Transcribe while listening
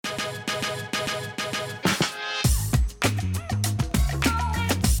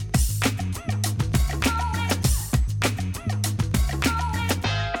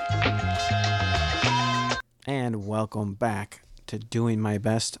welcome back to Doing My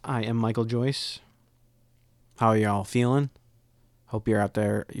Best. I am Michael Joyce. How are y'all feeling? Hope you're out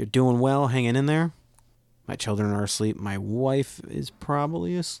there, you're doing well, hanging in there. My children are asleep. My wife is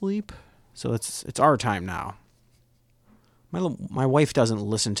probably asleep. So it's our time now. My wife doesn't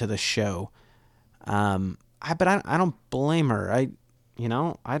listen to the show. But I don't blame her. I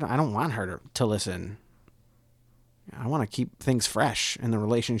don't want her to listen. I want to keep things fresh in the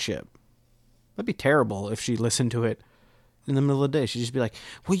relationship. That'd be terrible if she listened to it in the middle of the day. She'd just be like,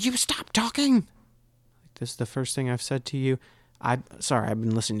 "Will you stop talking?" This is the first thing I've said to you. I've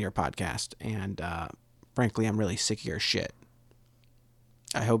been listening to your podcast, and frankly, I'm really sick of your shit.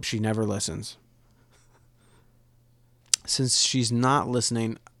 I hope she never listens. Since she's not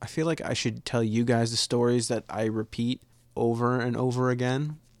listening, I feel like I should tell you guys the stories that I repeat over and over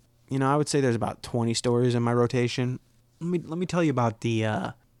again. I would say there's about 20 stories in my rotation. Let me tell you about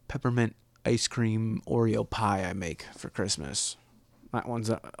the peppermint ice cream Oreo pie I make for Christmas. That one's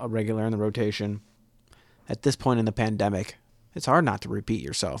a regular in the rotation. At this point in the pandemic, it's hard not to repeat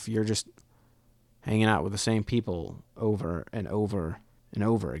yourself. You're just hanging out with the same people over and over and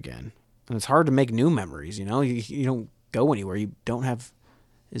over again. And it's hard to make new memories, You don't go anywhere. You don't have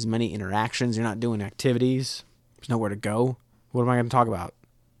as many interactions. You're not doing activities. There's nowhere to go. What am I going to talk about?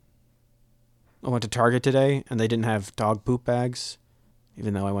 I went to Target today, and they didn't have dog poop bags,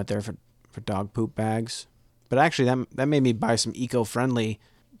 even though I went there for dog poop bags. But actually, that made me buy some eco-friendly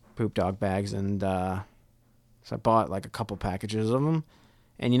poop dog bags, and so I bought like a couple packages of them.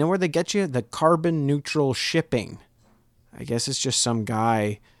 And you know where they get you? The carbon neutral shipping. I guess it's just some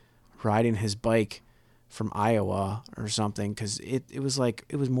guy riding his bike from Iowa or something, because it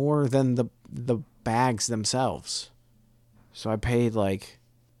was more than the bags themselves. So I paid like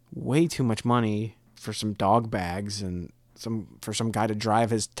way too much money for some dog bags and for some guy to drive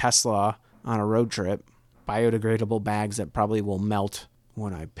his Tesla on a road trip. Biodegradable bags that probably will melt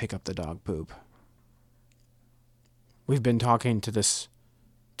when I pick up the dog poop. We've been talking to this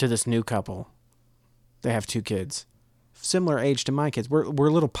new couple. They have 2 kids, similar age to my kids. We're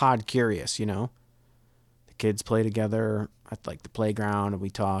a little pod curious, The kids play together at like the playground and we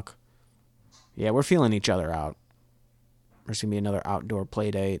talk. Yeah, we're feeling each other out. There's going to be another outdoor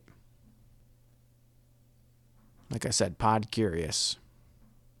play date. Like I said, pod curious.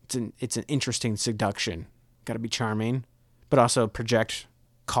 It's an interesting seduction. Got to be charming, but also project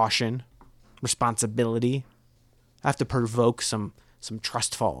caution, responsibility. I have to provoke some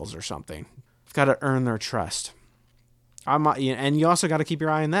trust falls or something. I've got to earn their trust. And you also got to keep your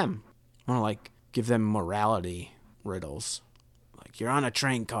eye on them. I want to give them morality riddles. Like, you're on a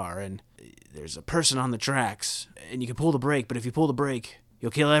train car and there's a person on the tracks and you can pull the brake, but if you pull the brake,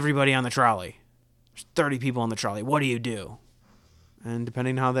 you'll kill everybody on the trolley. There's 30 people on the trolley. What do you do? And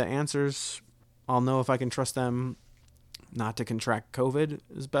depending on how that answers, I'll know if I can trust them not to contract COVID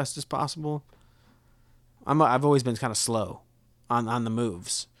as best as possible. I've always been kind of slow on the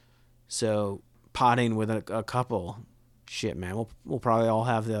moves. So potting with a couple, shit, man, we'll probably all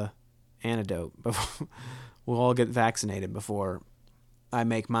have the antidote. We'll all get vaccinated before I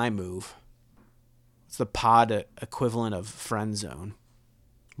make my move. It's the pod equivalent of friend zone.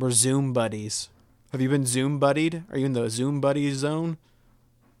 We're Zoom buddies. Have you been Zoom buddied? Are you in the Zoom buddy zone?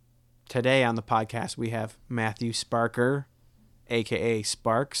 Today on the podcast, we have Matthew Sparker, a.k.a.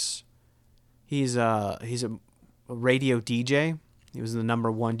 Sparks. He's a radio DJ. He was the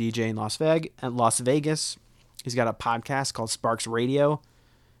number 1 DJ in Las Vegas. He's got a podcast called Sparks Radio.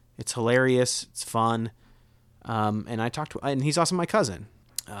 It's hilarious. It's fun. And he's also my cousin.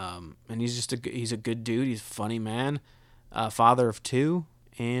 And he's a good dude. He's a funny man. Father of 2.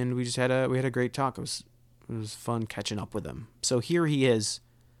 And we had a great talk. It was fun catching up with him. So here he is.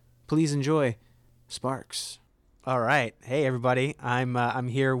 Please enjoy Sparks. All right. Hey everybody. I'm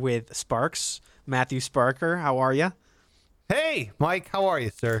here with Sparks, Matthew Sparker. How are you? Hey, Mike. How are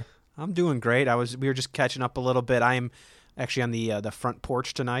you, sir? I'm doing great. We were just catching up a little bit. I am actually on the front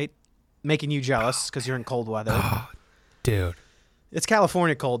porch tonight, making you jealous because you're in cold weather. Oh, dude. It's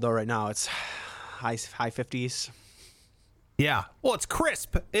California cold though right now. It's high 50s. Yeah. Well, it's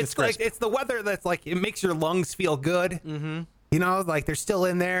crisp. It's crisp. It's the weather that's it makes your lungs feel good. Mm-hmm. They're still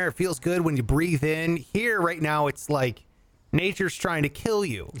in there. It feels good when you breathe in. Here right now, it's like nature's trying to kill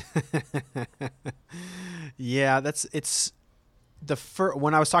you. Yeah,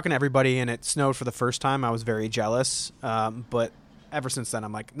 when I was talking to everybody and it snowed for the first time, I was very jealous. But ever since then,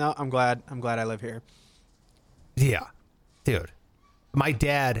 I'm like, no, I'm glad I live here. Yeah, dude. My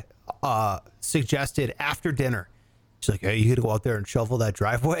dad suggested after dinner. She's like, hey, you got to go out there and shovel that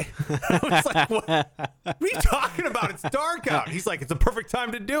driveway? I was like, what are you talking about? It's dark out. He's like, it's the perfect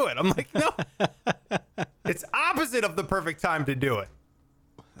time to do it. I'm like, no. It's opposite of the perfect time to do it.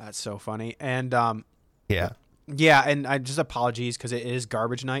 That's so funny. And Yeah. yeah, and I just apologies because it is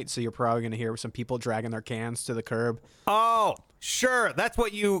garbage night, so you're probably going to hear some people dragging their cans to the curb. Oh, sure. That's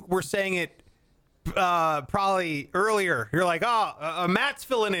what you were saying it probably earlier. You're like, oh, Matt's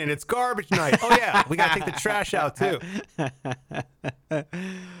filling in. It's garbage night. Oh, yeah. We got to take the trash out, too.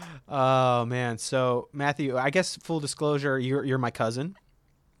 Oh, man. So, Matthew, I guess full disclosure, you're my cousin.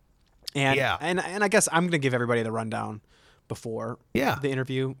 And, Yeah. and I guess I'm going to give everybody the rundown before Yeah. the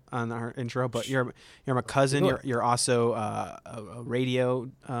interview on our intro, but you're my cousin. Sure. You're also a radio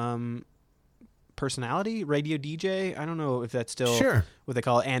personality, radio DJ. I don't know if that's still Sure. what they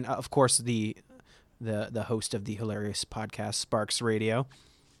call it. And of course the host of the hilarious podcast Sparks Radio.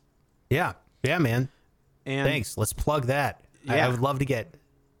 Yeah. Yeah, man. And Thanks. Let's plug that. Yeah. I would love to get.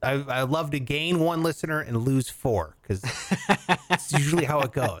 I would love to gain 1 listener and lose 4 because it's usually how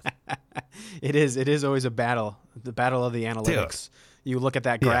it goes. It is always a battle, the battle of the analytics. You look at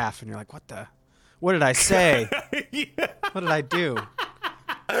that graph and you're like, what did I say? What did I do?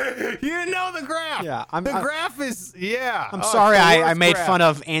 You know the graph. Yeah, the graph is I'm sorry I made fun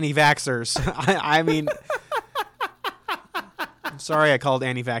of anti-vaxxers. I mean, I'm sorry I called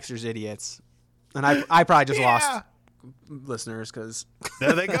anti-vaxxers idiots. And I probably just lost listeners because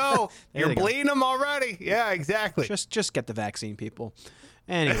There they go. There You're they go. bleeding them already. Yeah, exactly. just get the vaccine, people.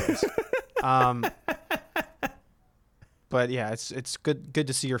 Anyways, but yeah, it's good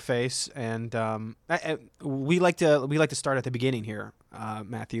to see your face, and we like to start at the beginning here,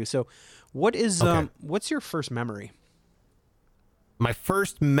 Matthew. So, what's your first memory? My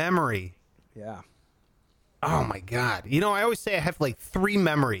first memory. Yeah. Oh my God. You know, I always say I have like 3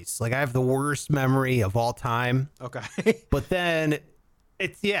 memories. Like I have the worst memory of all time. Okay. But then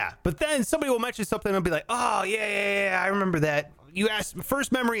But then somebody will mention something and I'll be like, oh yeah, I remember that. You asked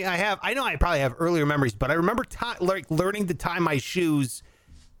first memory I have. I know I probably have earlier memories, but I remember learning to tie my shoes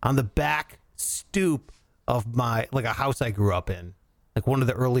on the back stoop of a house I grew up in, like one of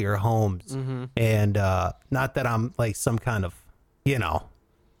the earlier homes. Mm-hmm. And not that I'm like some kind of,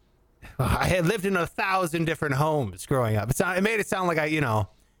 I had lived in 1,000 different homes growing up. It made it sound like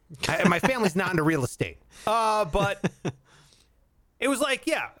my family's not into real estate. But it was like,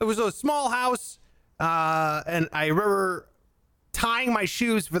 it was a small house. And I remember tying my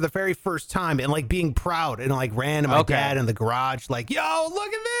shoes for the very first time and like being proud and like ran to my dad in the garage, like, yo,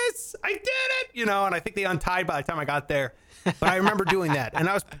 look at this. I did it. And I think they untied by the time I got there. But I remember doing that. And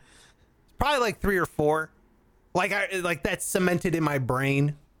I was probably like 3 or 4. Like that's cemented in my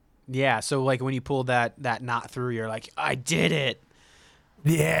brain. Yeah. So like when you pulled that knot through, you're like, I did it.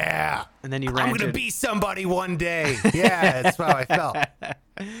 Yeah. And then you ran. I'm going to be somebody one day. Yeah. That's how I felt.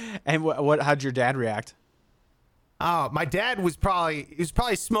 And how'd your dad react? Oh, my dad was probably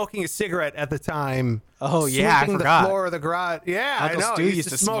smoking a cigarette at the time. Oh yeah, I sweeping forgot. the floor of the garage. Yeah, Uncle I know. Stu He used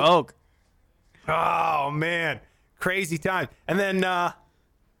to smoke. Oh man, crazy time. And then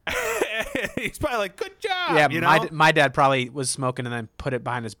he's probably like, "Good job." Yeah, my dad probably was smoking and then put it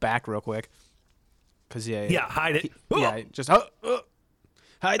behind his back real quick. Cause hide it. Just hide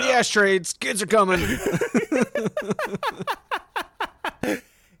the ashtrays. Kids are coming.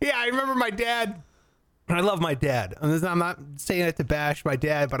 Yeah, I remember my dad. I love my dad. I'm not saying it to bash my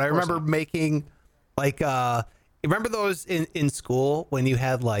dad, but I remember making remember those in school when you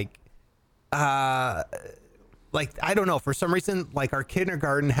had I don't know, for some reason, like our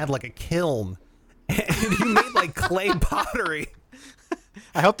kindergarten had like a kiln and you made like clay pottery.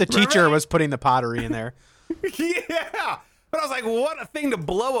 I hope the teacher was putting the pottery in there. Yeah. But I was like, what a thing to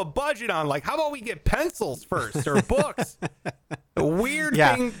blow a budget on. Like, how about we get pencils first or books? A weird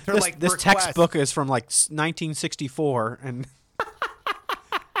thing to this request. textbook is from like 1964 and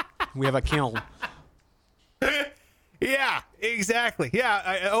we have a kiln. Yeah, exactly. Yeah,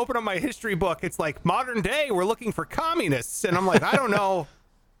 I open up my history book. It's like modern day. We're looking for communists. And I'm like, I don't know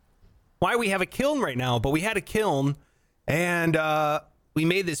why we have a kiln right now, but we had a kiln and we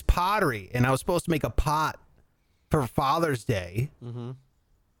made this pottery and I was supposed to make a pot for Father's Day. Mm-hmm.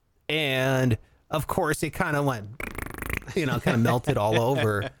 And of course it kind of went, kind of melted all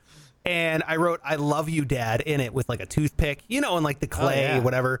over. And I wrote, I love you, Dad, in it with like a toothpick, and like the clay,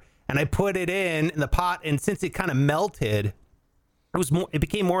 whatever. And I put it in the pot. And since it kind of melted, it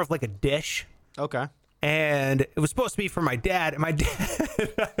became more of like a dish. Okay. And it was supposed to be for my dad. And my dad,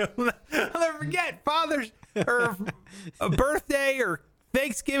 I'll never forget, Father's or a birthday or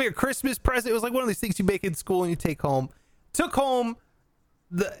Thanksgiving or Christmas present. It was like one of these things you make in school and you take home. Took home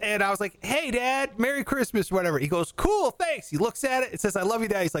and I was like, hey, Dad, Merry Christmas, whatever. He goes, cool, thanks. He looks at it. It says, I love you,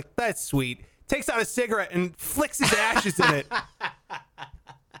 Dad. He's like, that's sweet. Takes out a cigarette and flicks his ashes in it.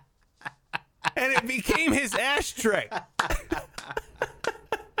 and it became his ashtray.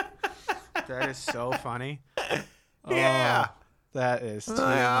 That is so funny. Yeah. Oh, that is too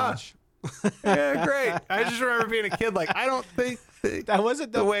Yeah. much. Yeah, great. I just remember being a kid like, I don't think That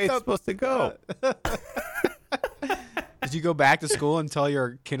wasn't the way it's supposed to go. Did you go back to school and tell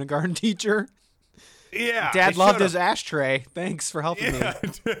your kindergarten teacher? Yeah. Dad I loved should've. his ashtray. Thanks for helping me.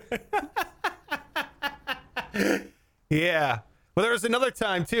 Yeah. Well, there was another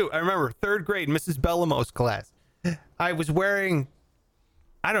time, too. I remember 3rd grade, Mrs. Bellamo's class. I was wearing,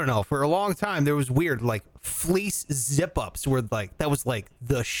 I don't know, for a long time, there was weird, like, fleece zip-ups were, like, that was, like,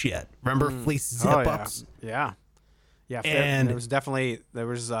 the shit. Remember fleece zip-ups? Yeah. Yeah. And- there was definitely,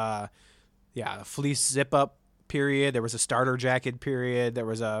 a fleece zip up period. There was a starter jacket period. That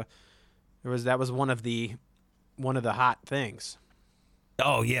was one of the hot things.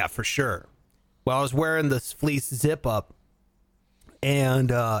 Oh, yeah, for sure. Well, I was wearing this fleece zip-up,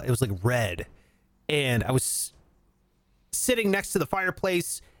 and it was, like, red. And I was sitting next to the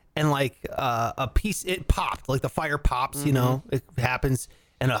fireplace, and like a piece, it popped, like the fire pops, you know, it happens,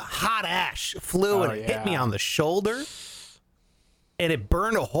 and a hot ash flew and it hit me on the shoulder, and it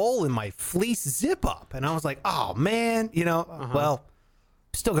burned a hole in my fleece zip up, and I was like, oh man, you know, well,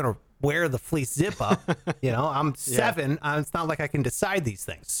 I'm still gonna wear the fleece zip up, you know, I'm 7, it's not like I can decide these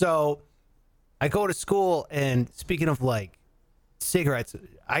things. So I go to school, and speaking of like cigarettes,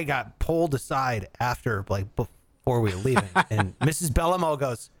 I got pulled aside after like before we were leaving, and Mrs. Bellamo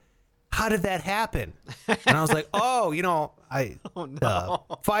goes, how did that happen? And I was like, oh, you know,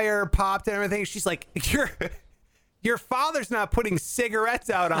 fire popped and everything. She's like, your father's not putting cigarettes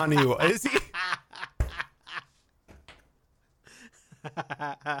out on you, is he?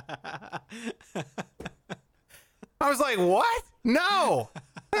 I was like, what? No.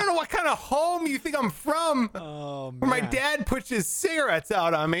 I don't know what kind of home you think I'm from where my dad puts his cigarettes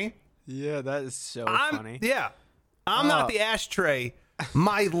out on me. Yeah, that is so funny. Yeah. I'm not the ashtray.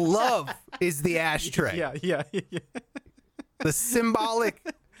 My love is the ashtray. Yeah. The symbolic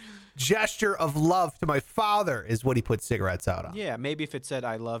gesture of love to my father is what he put cigarettes out on. Yeah, maybe if it said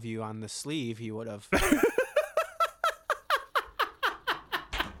 "I love you" on the sleeve, he would have.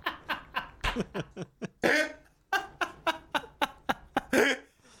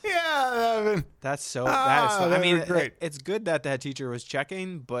 Yeah, That's so. That is. Fun. I that mean, was great. it's good that that teacher was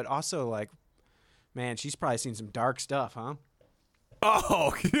checking, but also like, man, she's probably seen some dark stuff, huh?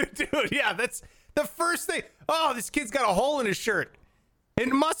 oh, dude, yeah, that's the first thing. Oh, this kid's got a hole in his shirt. It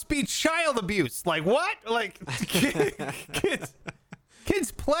must be child abuse. Like what? Like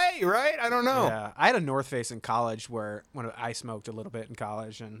kids play, right? I don't know. Yeah, I had a North Face in college when I smoked a little bit in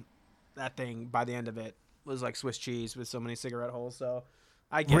college, and that thing by the end of it was like Swiss cheese with so many cigarette holes. So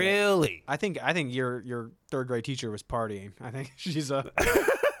I get it. Really? I think your 3rd grade teacher was partying. I think she's a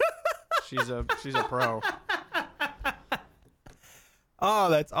she's a pro.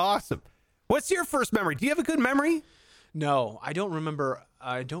 Oh, that's awesome. What's your first memory? Do you have a good memory? No, I don't remember.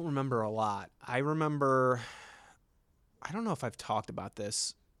 I don't remember a lot. I don't know if I've talked about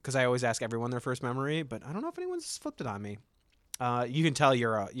this because I always ask everyone their first memory, but I don't know if anyone's flipped it on me. You can tell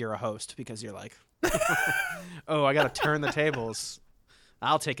you're a host because you're like, oh, I got to turn the tables.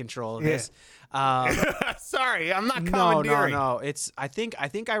 I'll take control of this. Sorry, I'm not commandeering. No. I think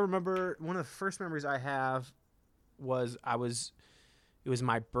I remember one of the first memories I have was it was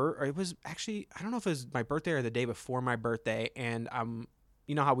my birth. It was actually, I don't know if it was my birthday or the day before my birthday, and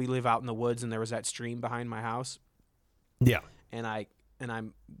you know how we live out in the woods, and there was that stream behind my house. Yeah.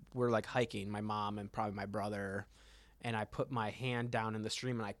 We're like hiking, my mom and probably my brother, and I put my hand down in the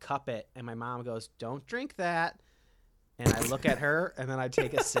stream and I cup it, and my mom goes, "Don't drink that." And I look at her, and then I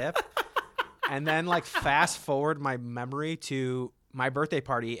take a sip, and then like fast forward my memory to my birthday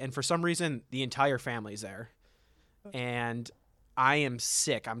party, and for some reason the entire family's there, and I am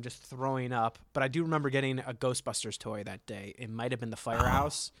sick. I'm just throwing up, but I do remember getting a Ghostbusters toy that day. It might have been the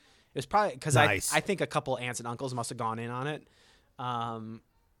firehouse. It was probably because Nice. I think a couple aunts and uncles must have gone in on it.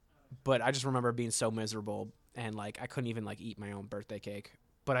 But I just remember being so miserable, and like I couldn't even like eat my own birthday cake.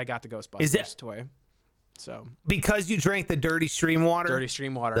 But I got the Ghostbusters toy. So Because you drank the dirty stream water? dirty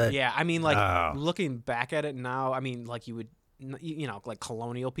stream water. Yeah, I mean, like Oh. looking back at it now, I mean, like you would, you know, like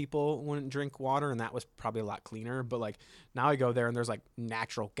colonial people wouldn't drink water, and that was probably a lot cleaner. But like now I go there, and there's like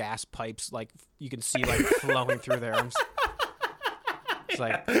natural gas pipes, like you can see like flowing through there. It's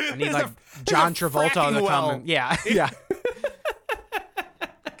like I need like John Travolta fracking to well. come. And, yeah.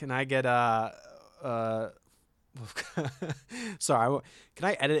 Can I get sorry, can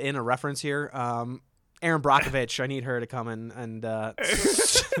I edit in a reference here? Aaron Brockovich, I need her to come in and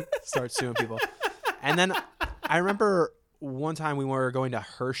start suing people. And then I remember one time we were going to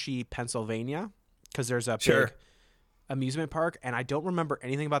Hershey, Pennsylvania, because there's a Sure. big amusement park, and I don't remember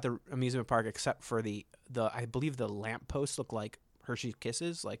anything about the amusement park except for the I believe the lampposts look like Hershey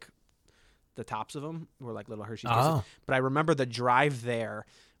Kisses, like the tops of them were like little Hershey Kisses. Oh. But I remember the drive there.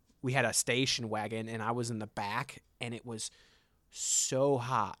 We had a station wagon, and I was in the back, and it was so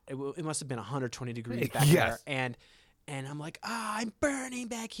hot. It must have been 120 degrees back there, and I'm like, I'm burning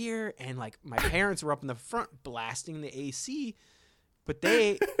back here, and like my parents were up in the front blasting the AC, but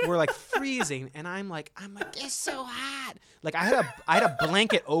they were like freezing, and I'm like, it's so hot. Like I had a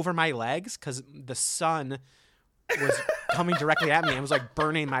blanket over my legs because the sun was coming directly at me and was like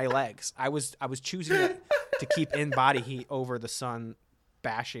burning my legs. I was choosing to keep in body heat over the sun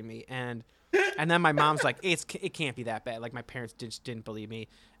bashing me, and then my mom's like, it can't be that bad. Like my parents just didn't believe me,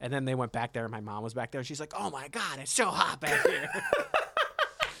 and then they went back there and my mom was back there and she's like, oh my god, it's so hot back here.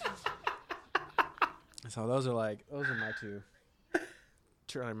 So those are my two.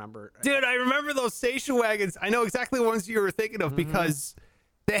 Trying to remember, Dude, I remember those station wagons. I know exactly the ones you were thinking of because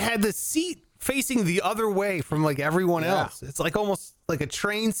they had the seat facing the other way from like everyone else. It's like almost like a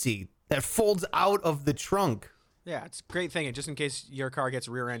train seat that folds out of the trunk. Yeah, it's a great thing. And just in case your car gets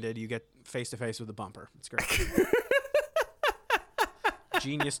rear-ended, you get face-to-face with the bumper. It's great.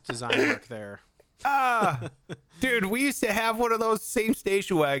 Genius design work there. Dude, we used to have one of those same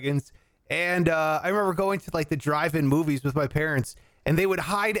station wagons. And I remember going to like the drive-in movies with my parents, and they would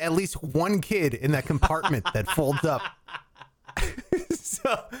hide at least one kid in that compartment that folds up.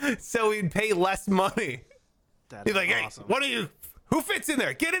 so we'd pay less money. That's He's like, awesome. hey, who fits in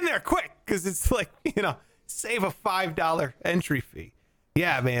there? Get in there quick. Because it's like, save a $5 entry fee.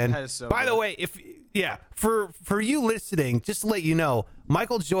 Yeah, man. That is so By the good. way, for you listening, just to let you know,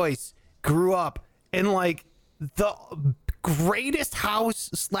 Michael Joyce grew up in like the greatest house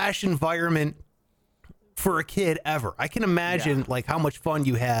 / environment for a kid ever. I can imagine like how much fun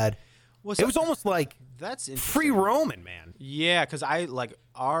you had. Well, It was almost like that's free roaming, man. Yeah, because I like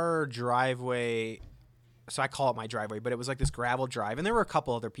our driveway. So I call it my driveway, but it was like this gravel drive, and there were a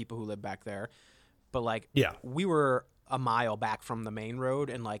couple other people who lived back there. But like, Yeah. we were a mile back from the main road,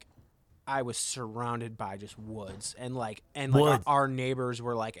 and like, I was surrounded by just woods, and like Woods. our neighbors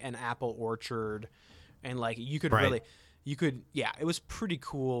were like an apple orchard, and like you could Right. it was pretty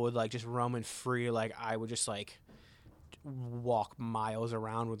cool with like just roaming free. Like I would just like walk miles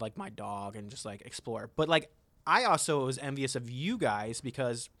around with like my dog and just like explore. But like I also was envious of you guys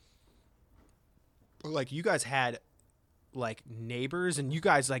because like you guys had like neighbors and you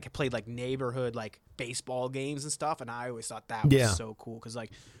guys like played like neighborhood like baseball games and stuff, and I always thought that was Yeah. so cool because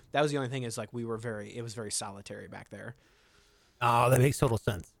like that was the only thing is like it was very solitary back there. Oh, that makes total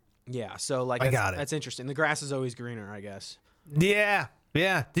sense. Yeah, so like I got it. that's interesting. The grass is always greener, I guess. Yeah.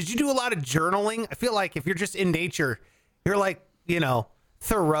 Yeah. Did you do a lot of journaling? I feel like if you're just in nature, you're like,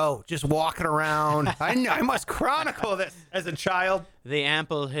 Thoreau, just walking around. I must chronicle this as a child. The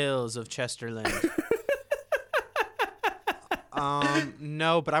ample hills of Chesterland.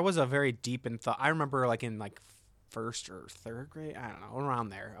 No, but I was a very deep in thought. I remember like in like first or third grade, I don't know, around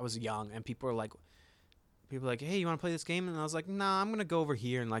there. I was young, and people were like, hey, you want to play this game? And I was like, nah, I'm gonna go over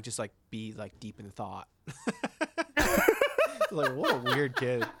here and like just like be like deep in thought. Like what a weird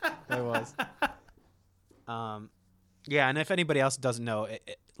kid I was. Yeah, and if anybody else doesn't know,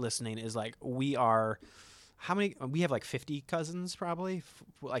 listening is like we are. How many? We have like 50 cousins, probably,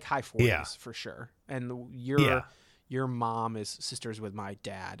 like high 40s Yeah. for sure. And Yeah. your mom is sisters with my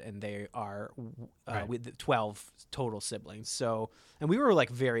dad, and they are Right. with 12 total siblings. So, and we were like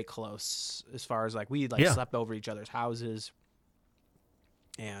very close as far as like we like Yeah. slept over each other's houses,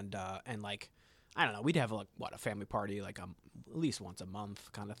 and like I don't know, we'd have like a family party like at least once a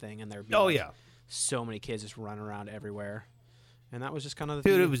month kind of thing, and there'd be Oh, like, yeah. so many kids just running around everywhere, and that was just kind of the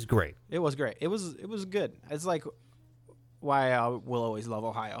Dude, thing. it was great. It was great. It was good. It's like why I will always love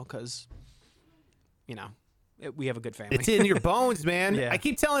Ohio because, we have a good family. It's in your bones, man. Yeah. I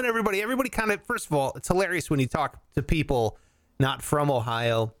keep telling everybody kind of, first of all, it's hilarious when you talk to people not from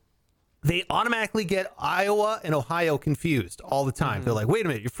Ohio. They automatically get Iowa and Ohio confused all the time. They're like, wait a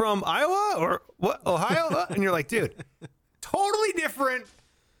minute, you're from Iowa or what? Ohio? And you're like, dude, totally different,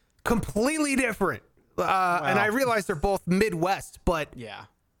 completely different. And I realize they're both Midwest, but Yeah.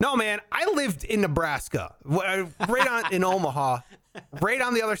 no, man, I lived in Nebraska, in Omaha, right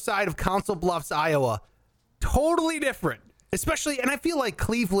on the other side of Council Bluffs, Iowa. Totally different, especially, and I feel like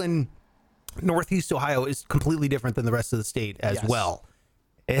Cleveland, Northeast Ohio is completely different than the rest of the state as Yes. well.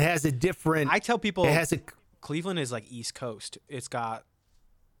 It has a different. I tell people it has a. Cleveland is like East Coast. It's got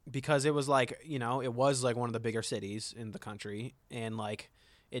because it was like it was like one of the bigger cities in the country, and like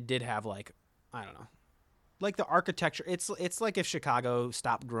it did have like I don't know like the architecture. It's like if Chicago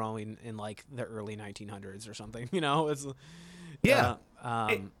stopped growing in like the early 1900s or something. You know, it's Yeah.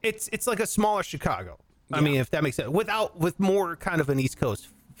 It's like a smaller Chicago. I Yeah. mean, if that makes sense, with more kind of an East Coast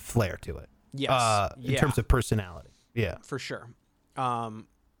flair to it. Yes. In terms of personality. Yeah. for sure.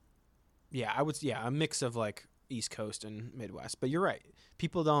 Yeah, a mix of like East Coast and Midwest. But you're right.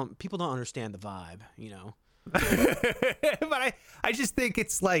 People don't understand the vibe, you know. But I just think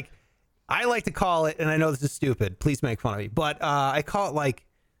it's like, I like to call it, and I know this is stupid, please make fun of me, but I call it like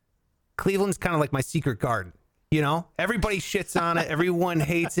Cleveland's kind of like my secret garden. You know, everybody shits on it, everyone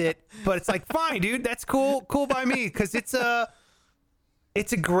hates it, but it's like, fine, dude, that's cool by me, because it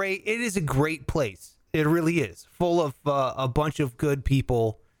is a great place. It really is, full of a bunch of good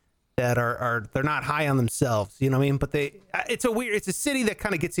people that they're not high on themselves, you know what I mean? But it's a city that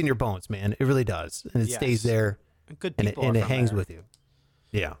kind of gets in your bones, man. It really does, and it Yes. stays there, Good and people it are from hangs there. with you.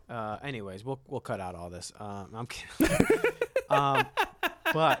 Yeah. Anyways, we'll cut out all this. I'm kidding.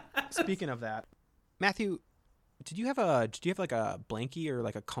 But speaking of that, Matthew, did you have like a blankie or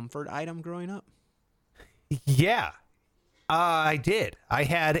like a comfort item growing up? Yeah, I did. I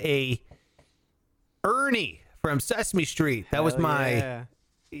had a Ernie from Sesame Street. That was Hell my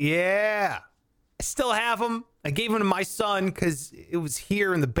yeah. I still have them. I gave them to my son because it was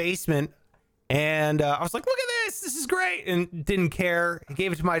here in the basement, and I was like, "Look at this! This is great!" And didn't care. I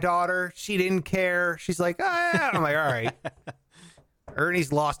gave it to my daughter. She didn't care. She's like, "Oh, yeah." And I'm like, "All right."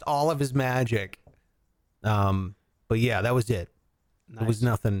 Ernie's lost all of his magic. But yeah, that was it. Nice. It was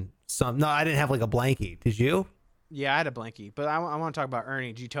nothing. No, I didn't have like a blankie. Did you? Yeah, I had a blankie, but I want to talk about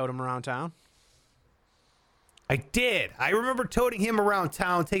Ernie. Did you tote him around town? I did. I remember toting him around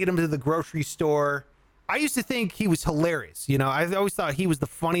town, taking him to the grocery store. I used to think he was hilarious. You know, I always thought he was the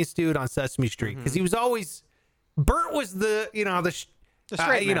funniest dude on Sesame Street because he was always. Bert was the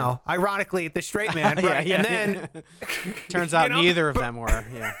straight you man. know, ironically the straight man, right? Yeah. And then Turns out you know, neither of them were.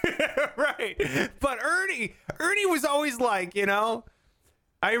 Yeah. right. But Ernie was always like, you know,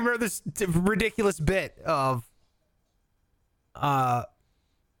 I remember this ridiculous bit of,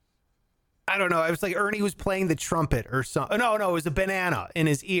 I don't know. It was like Ernie was playing the trumpet or something. No, it was a banana in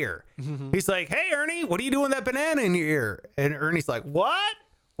his ear. He's like, "Hey, Ernie, what are you doing with that banana in your ear?" And Ernie's like, "What?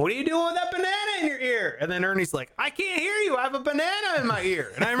 What are you doing with that banana in your ear?" And then Ernie's like, "I can't hear you. I have a banana in my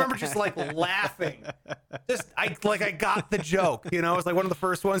ear." And I remember just like laughing. I got the joke. You know, it was like one of the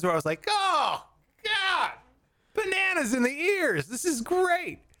first ones where I was like, "Oh God, bananas in the ears. This is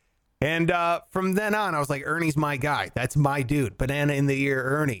great." And from then on, I was like, Ernie's my guy. That's my dude. Banana in the ear,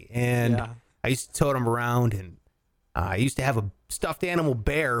 Ernie. And Yeah. I used to tote him around, and I used to have a stuffed animal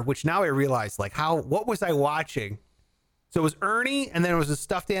bear, which now I realize, like, what was I watching? So it was Ernie, and then it was a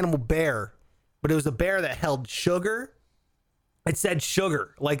stuffed animal bear, but it was a bear that held sugar. It said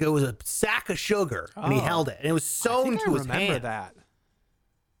sugar, like it was a sack of sugar, and he Oh. held it, and it was sewn to his remember hand. that.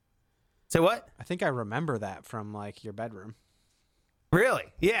 Say what? I think I remember that from like your bedroom. Really?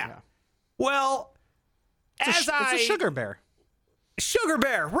 Yeah. Well, It's a sugar bear. Sugar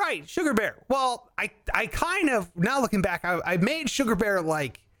Bear, right? Sugar Bear. Well, I kind of, now looking back, I made Sugar Bear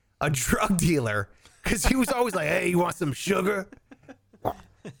like a drug dealer because he was always like, "Hey, you want some sugar?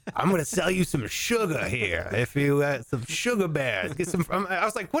 I'm gonna sell you some sugar here. If you some Sugar Bears, get some." I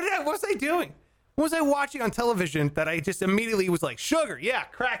was like, what was I doing? What was I watching on television that I just immediately was like, "Sugar, yeah,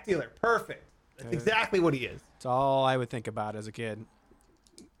 crack dealer, perfect." That's exactly what he is. It's all I would think about as a kid.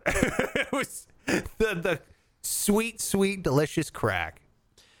 It was the sweet, delicious crack.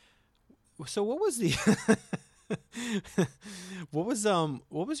 So what was the what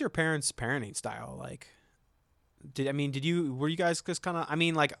was your parents' parenting style like? Were you guys just kind of, I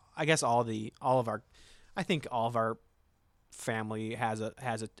mean, like, I guess all of our family has a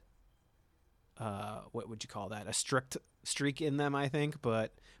what would you call that? A strict streak in them, I think,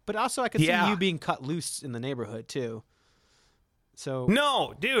 but also I could see you being cut loose in the neighborhood too. So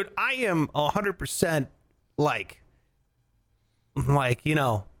No, dude, I am 100% like, you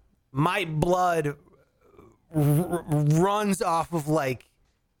know, my blood runs off of like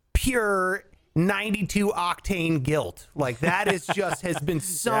pure 92 octane guilt. Like that is just has been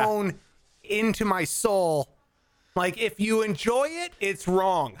sewn into my soul. Like if you enjoy it, it's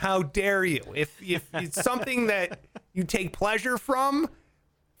wrong. How dare you? If it's something that you take pleasure from,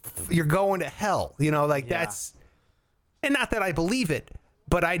 you're going to hell. You know, like that's, and not that I believe it,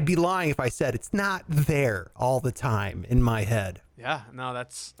 but I'd be lying if I said it's not there all the time in my head. yeah, no,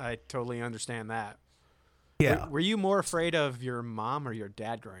 I totally understand that. Yeah. Were you more afraid of your mom or your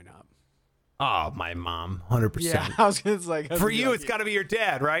dad growing up? Oh, my mom, 100%. Yeah, I was gonna say For you, it's got to be your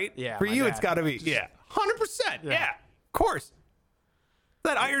dad, right? Yeah, For my you, dad. it's got to be 100%. Yeah, of course.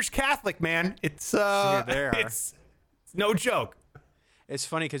 That Irish Catholic, man. It's there. it's no joke. It's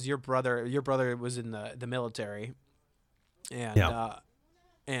funny because your brother was in the military, and Yeah.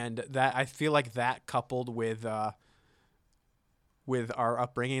 And that I feel like that coupled with our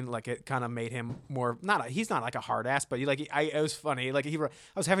upbringing, like it kind of made him more he's not like a hard ass, but it was funny. Like I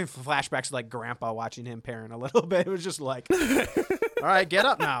was having flashbacks to like grandpa watching him parent a little bit. It was just like, all right, get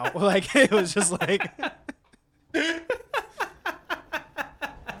up now. Like it was just like,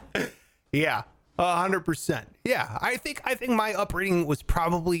 yeah, 100%. Yeah, I think my upbringing was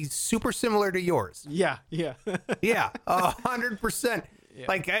probably super similar to yours. yeah. Yeah, 100%. Yeah.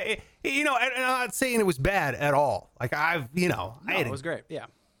 Like, and I'm not saying it was bad at all. Like I had It was great. Yeah.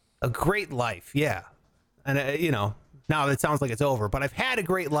 a great life. Yeah. And, now that sounds like it's over, but I've had a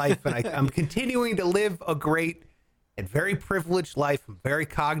great life and I'm continuing to live a great and very privileged life. I'm very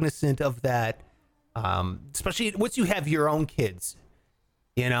cognizant of that. Especially once you have your own kids,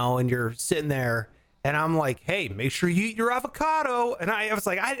 and you're sitting there and I'm like, hey, make sure you eat your avocado. And I was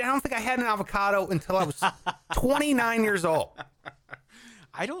like, I don't think I had an avocado until I was 29 years old.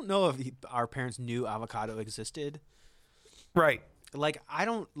 I don't know if our parents knew avocado existed. Right. Like I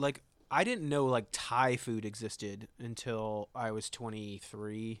didn't know like Thai food existed until I was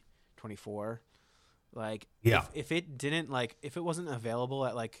 23, 24. Like Yeah. if it wasn't available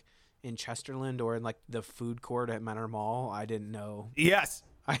at like in Chesterland or in like the food court at Manor Mall, I didn't know. Yes.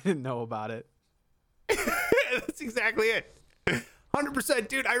 I didn't know about it. That's exactly it. 100%.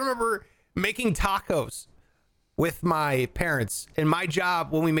 Dude, I remember making tacos with my parents, and my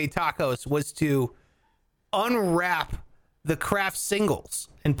job when we made tacos was to unwrap the Kraft singles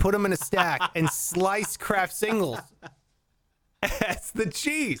and put them in a stack and slice Kraft singles as the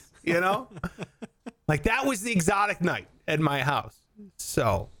cheese, Like that was the exotic night at my house.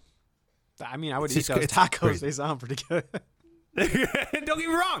 So, I mean, I would It's eat just- those it's tacos. crazy. They sound pretty good. don't get me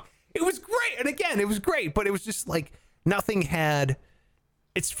wrong. It was great. And again, it was great, but it was just like nothing had.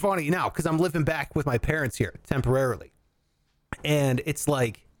 It's funny now because I'm living back with my parents here temporarily. And it's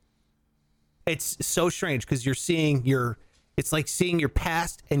like, it's so strange because it's like seeing your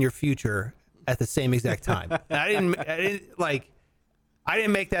past and your future at the same exact time. And I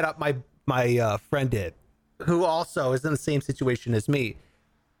didn't make that up. My friend did, who also is in the same situation as me.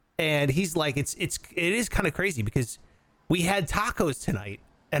 And he's like, it is kind of crazy because we had tacos tonight.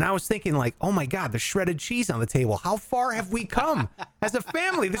 And I was thinking like, oh my God, there's shredded cheese on the table. How far have we come as a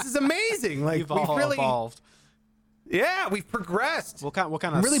family? This is amazing. Like We've all really evolved. Yeah, we've progressed. What kind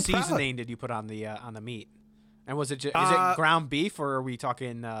I'm of really proud. seasoning did you put on the meat? And was it is it ground beef or are we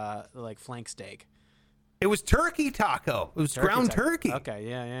talking like flank steak? It was turkey taco. It was ground turkey. Okay,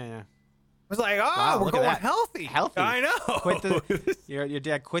 yeah. I was like, oh, Wow, we're look at going that. healthy. Healthy. I know. Your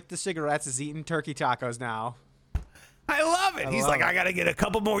dad quit the cigarettes, is eating turkey tacos now. I love it. He's like, I got to get a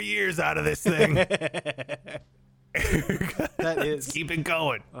couple more years out of this thing. That is. Keep it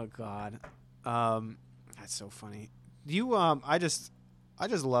going. Oh God, that's so funny. You I just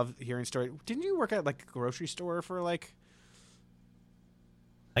love hearing stories. Didn't you work at like a grocery store for like?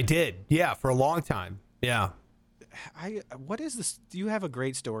 I did. Yeah, for a long time. Yeah. What is this? You have a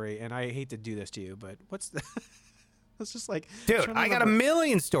great story, and I hate to do this to you, but what's the? It's just like, Dude, trying to I got a remember.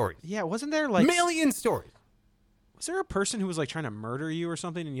 million stories. Yeah, wasn't there like Million stories. Was there a person who was like trying to murder you or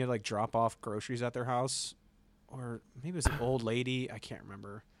something, and you had to like drop off groceries at their house, or maybe it was an old lady? I can't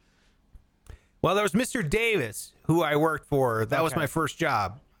remember. Well, there was Mr. Davis, who I worked for. That was Okay. my first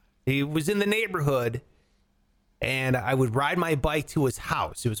job. He was in the neighborhood, and I would ride my bike to his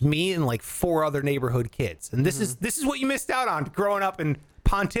house. It was me and like 4 other neighborhood kids. And this is what you missed out on growing up and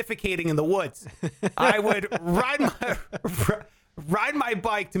pontificating in the woods. I would ride my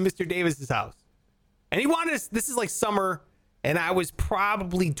bike to Mr. Davis's house. And he wanted us, this is like summer, and I was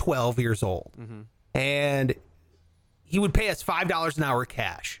probably 12 years old. And he would pay us $5 an hour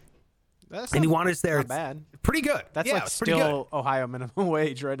cash. That's And he not- wanted us there. Not It's bad. pretty good. That's Yeah, like it's pretty good. still Ohio minimum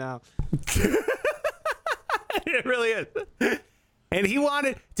wage right now. It really is. And he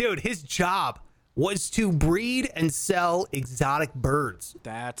wanted, dude, his job was to breed and sell exotic birds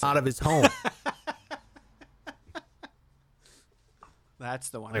That's out of his home. That's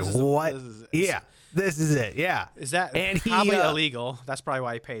the one. Like, This is- what? this is- Yeah, this is it. Yeah. Is that And he, probably illegal? That's probably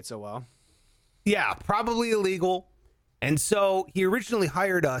why he paid so well. Yeah, probably illegal. And so he originally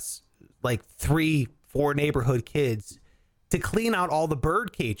hired us, like 3-4 neighborhood kids, to clean out all the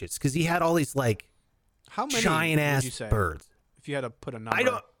bird cages because he had all these like How many giant would ass you say? birds. If you had to put a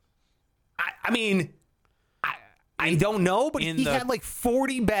number, I mean, I don't know, but in he the- had like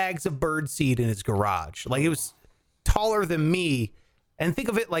 40 bags of bird seed in his garage. Like it was taller than me, And think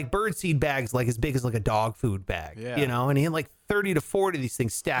of it like birdseed bags, like as big as like a dog food bag, Yeah. you know? And he had like 30 to 40 of these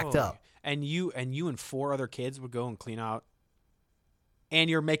things stacked Holy- up. And you and 4 other kids would go and clean out. And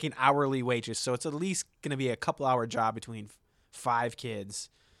you're making hourly wages, so it's at least going to be a couple hour job between 5 kids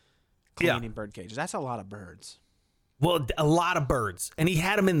cleaning bird cages. That's a lot of birds. Well, a lot of birds. And he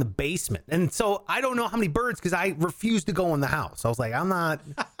had them in the basement. And so I don't know how many birds because I refused to go in the house. I was like, I'm not,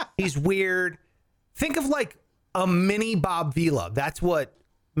 he's weird. Think of like a mini Bob Vila. That's what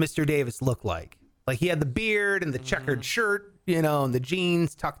Mr. Davis looked like. Like he had the beard and the checkered shirt, you know, and the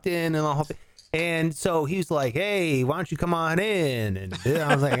jeans tucked in and the whole thing. And so he was like, hey, why don't you come on in? And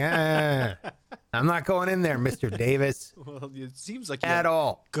I was like, I'm not going in there, Mr. Davis. Well, it seems like you At have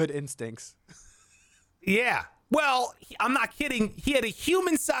all. good instincts. Yeah. Well, I'm not kidding. He had a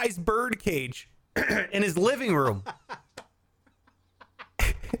human-sized bird cage in his living room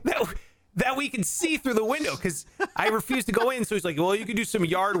that we could see through the window because I refused to go in. So he's like, well, you could do some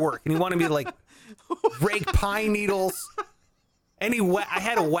yard work. And he wanted me to, like, rake pine needles. And I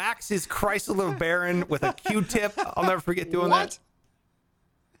had to wax his Chrysler Baron with a Q-tip. I'll never forget doing that.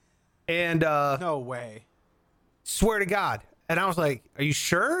 And No way. swear to God. And I was like, are you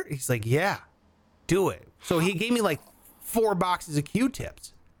sure? He's like, yeah, do it. So he gave me like 4 boxes of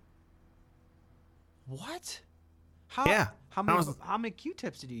Q-tips. What? How? Yeah. How many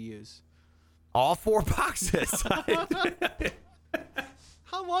Q-tips did you use? All 4 boxes.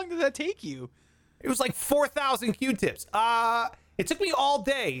 How long did that take you? It was like 4,000 Q-tips. It took me all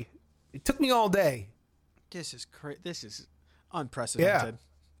day. This is unprecedented.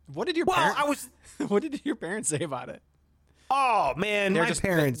 What did your parents? What did your parents say about it? Oh man, my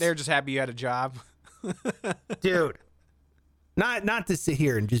parents. They're just happy you had a job. Dude. Not to sit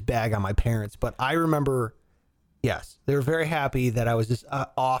here and just bag on my parents, but I remember, yes, they were very happy that I was just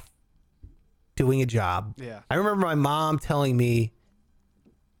off doing a job. Yeah. I remember my mom telling me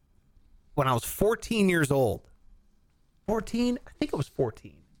when I was 14 years old. 14? I think it was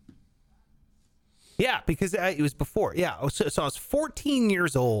 14. Yeah, because it was before. Yeah, so I was 14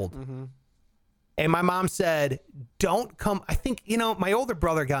 years old. Mm-hmm. And my mom said, don't come. I think, my older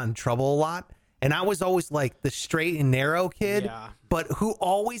brother got in trouble a lot. And I was always like the straight and narrow kid, but who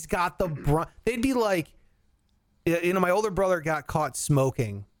always got the brunt. They'd be like, my older brother got caught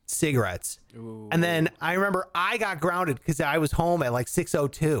smoking cigarettes. Ooh. And then I remember I got grounded because I was home at like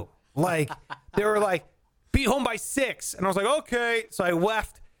 6:02. Like, they were like, be home by 6. And I was like, okay. So I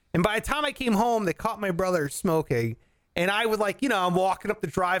left. And by the time I came home, they caught my brother smoking. And I would I'm walking up the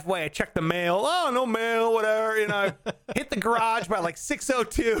driveway. I check the mail. Oh, no mail, whatever. I hit the garage by like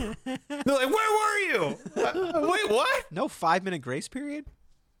 6:02. They're like, where were you? Wait, what? No 5-minute grace period?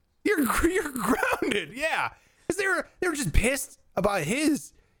 You're grounded. Yeah. Because they were just pissed about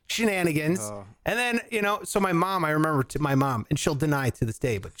his shenanigans. Oh. And then, so my mom, I remember my mom, and she'll deny it to this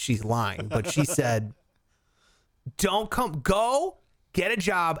day, but she's lying. But she said, go get a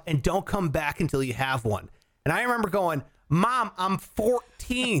job and don't come back until you have one. And I remember going, Mom, I'm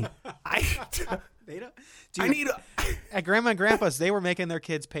 14. I need at Grandma and Grandpa's, they were making their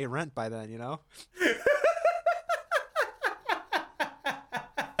kids pay rent by then, Yeah.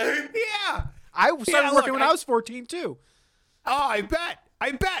 I started working when I was 14 too. Oh, I bet.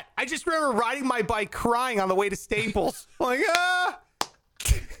 I just remember riding my bike crying on the way to Staples. Like,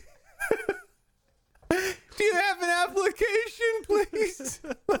 do you have an application, please?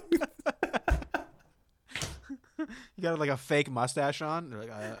 You got like a fake mustache on. They're like,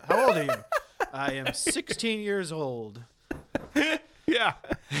 how old are you? I am 16 years old. Yeah.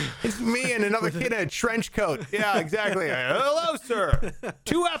 It's me and another kid in a trench coat. Yeah, exactly. Hello, sir.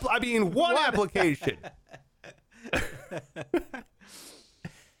 One application.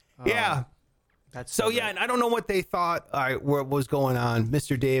 Yeah. That's so yeah, and I don't know what they thought what was going on,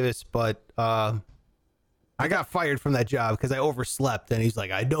 Mr. Davis, but I got fired from that job because I overslept, and he's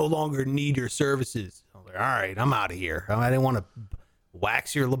like, I no longer need your services. I was like, all right, I'm out of here. I didn't want to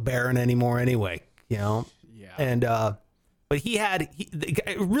wax your LeBaron anymore anyway, Yeah. And but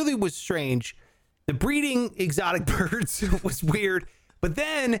it really was strange. The breeding exotic birds was weird, but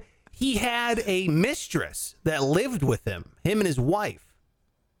then he had a mistress that lived with him and his wife.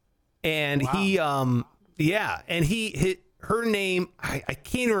 And wow. Her name, I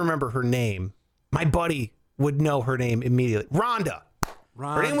can't even remember her name. My buddy would know her name immediately. Rhonda.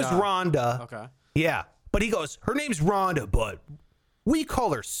 Her name was Rhonda. Okay. Yeah. But he goes, her name's Rhonda, but we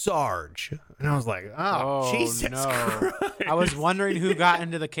call her Sarge. And I was like, oh Jesus Christ. I was wondering who got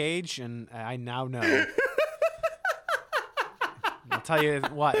into the cage, and I now know. I'll tell you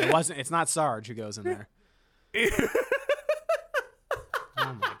what, it's not Sarge who goes in there.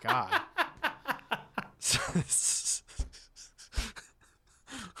 Oh my God.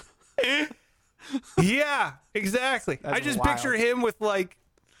 Yeah, exactly. That's I just wild. picture him with like,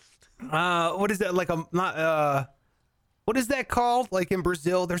 what is that? Like a not what is that called? Like in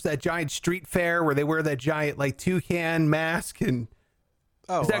Brazil, there's that giant street fair where they wear that giant like toucan mask and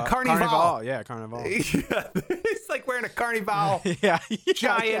Oh, is that Carnival? Yeah, Carnival. yeah, it's like wearing a Carnival yeah,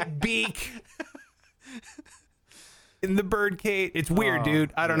 giant beak in the bird cage. It's weird,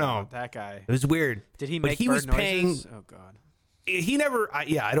 dude. I don't know. That guy. It was weird. Did he But make he bird was noises? paying? Oh God. He never.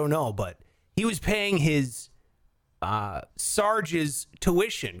 I don't know, but he was paying his Sarge's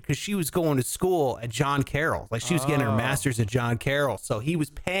tuition because she was going to school at John Carroll. Like she was getting her master's at John Carroll, so he was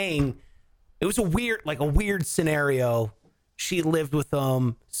paying. It was a weird scenario. She lived with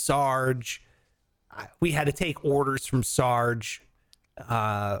Sarge. We had to take orders from Sarge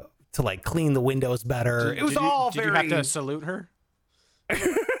to like clean the windows better. It was all did very. you have to salute her?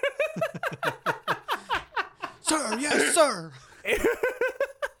 Sir, yes, sir.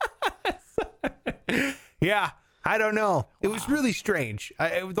 Yeah, I don't know. It was really strange.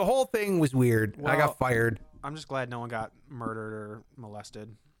 The whole thing was weird. I Well, got fired. I'm just glad no one got murdered or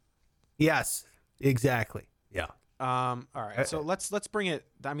molested. Yes, exactly. Yeah. All right. So let's bring it.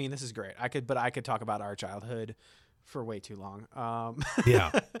 I mean, this is great. I could talk about our childhood for way too long.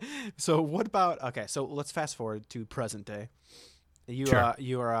 Yeah. So what about? Okay. So let's fast forward to present day. You're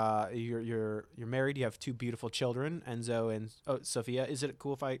married. You have two beautiful children, Enzo and Sophia. Is it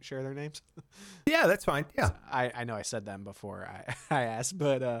cool if I share their names? Yeah, that's fine. Yeah. I know I said them before I asked,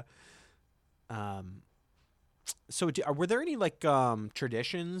 but so were there any like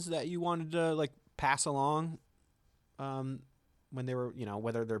traditions that you wanted to like pass along when they were,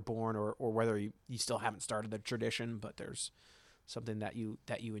 whether they're born or whether you still haven't started the tradition, but there's something that you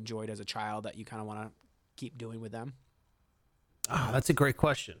enjoyed as a child that you kind of want to keep doing with them? Oh, that's a great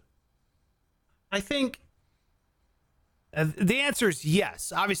question. I think the answer is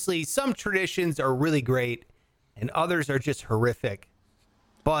yes. Obviously, some traditions are really great and others are just horrific.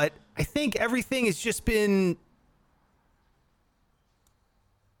 But I think everything has just been...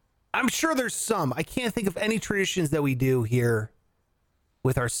 I'm sure there's some. I can't think of any traditions that we do here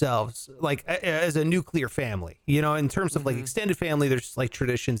with ourselves, like as a nuclear family. In terms of like extended family, there's like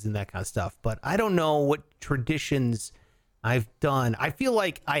traditions and that kind of stuff. But I don't know what traditions I've done. I feel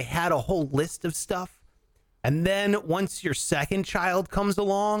like I had a whole list of stuff. And then once your second child comes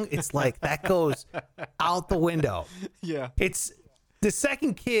along, it's like that goes out the window. Yeah. It's the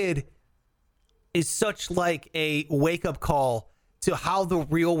second kid is such like a wake up call to how the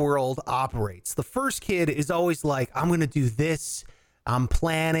real world operates. The first kid is always like, I'm going to do this. I'm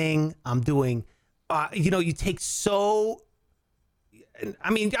planning. I'm doing, you take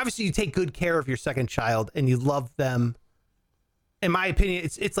obviously you take good care of your second child and you love them. In my opinion,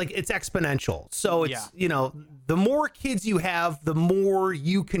 it's exponential. So it's, the more kids you have, the more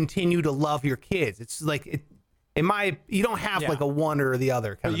you continue to love your kids. It's like, you don't have like a one or the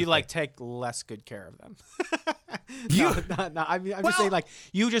other kind of you thing. like take less good care of them. No, I'm just saying, like,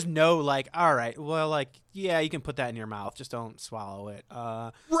 you just know, like, all right, well, like, yeah, you can put that in your mouth, just don't swallow it.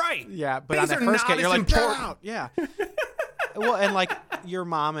 Right. Yeah, but Things on that are first not kid, you're as like, important. "Get out." Yeah. Well, and like your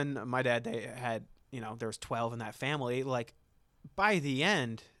mom and my dad, they had, there was 12 in that family. Like, by the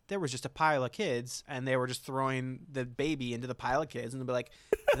end, there was just a pile of kids, and they were just throwing the baby into the pile of kids, and they'll be like,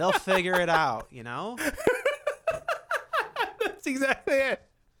 they'll figure it out, That's exactly it.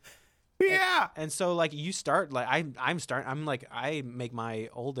 Yeah. And so like you start like I'm like I make my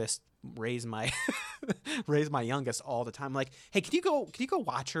oldest raise my youngest all the time. Like, hey, can you go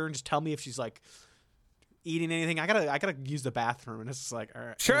watch her and just tell me if she's like eating anything? I gotta use the bathroom. And it's just like, all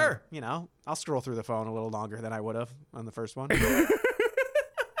right, Sure. I'll scroll through the phone a little longer than I would have on the first one.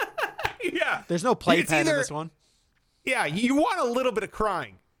 Yeah. There's no playpen in either- this one. Yeah, you want a little bit of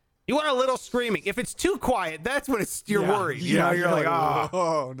crying. You want a little screaming. If it's too quiet, that's when you're worried. You're like,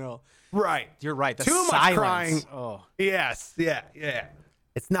 oh no. Right. You're right. The Too much silence. crying. Oh. Yes. Yeah.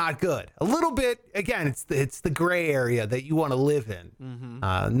 It's not good. A little bit. Again, it's the gray area that you want to live in.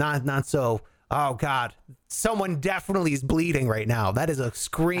 Mm-hmm. Not so. Oh God, someone definitely is bleeding right now. That is a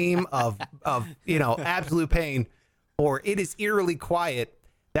scream of absolute pain. Or it is eerily quiet.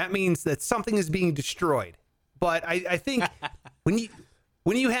 That means that something is being destroyed. But I think when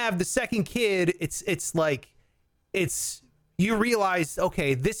you have the second kid, it's like you realize,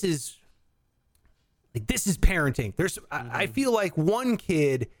 okay, this is parenting. I feel like one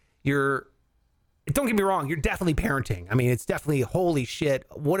kid, don't get me wrong, you're definitely parenting. I mean, it's definitely holy shit.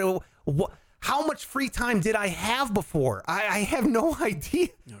 What how much free time did I have before? I have no idea.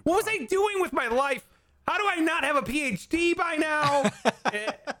 What was I doing with my life? How do I not have a PhD by now?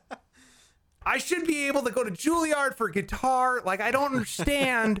 I should be able to go to Juilliard for guitar. Like, I don't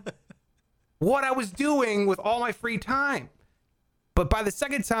understand. what I was doing with all my free time. But by the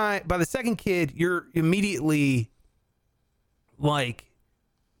second kid, you're immediately like,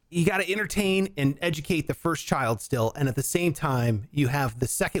 you got to entertain and educate the first child still. And at the same time, you have the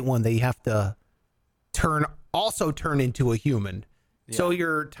second one that you have to turn into a human. Yeah. So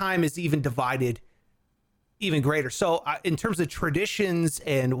your time is even divided even greater. So in terms of traditions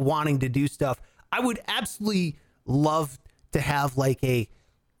and wanting to do stuff, I would absolutely love to have like a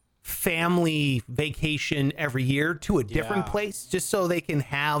family vacation every year to a different place, just so they can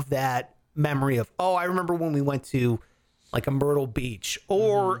have that memory of, oh, I remember when we went to like a Myrtle Beach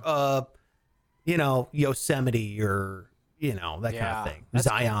or Yosemite or that kind of thing,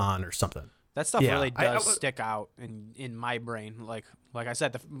 Zion cool. or something. That stuff really does stick out in my brain. Like I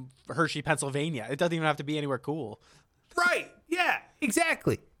said, the Hershey, Pennsylvania. It doesn't even have to be anywhere cool. Right? Yeah,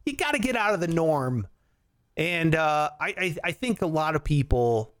 exactly. You got to get out of the norm, and I think a lot of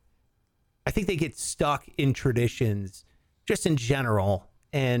people, I think they get stuck in traditions just in general.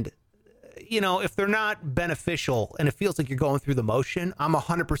 And, if they're not beneficial and it feels like you're going through the motion, I'm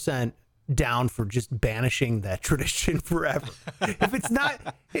 100% down for just banishing that tradition forever.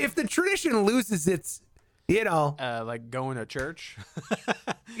 If the tradition loses its, like going to church.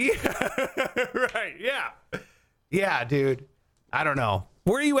 Yeah, right. Yeah. Yeah, dude. I don't know.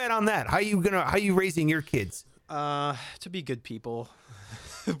 Where are you at on that? How are you raising your kids? To be good people.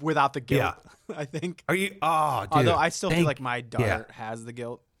 Without the guilt, I think. Are you? Oh, dude. Although I still feel like my daughter has the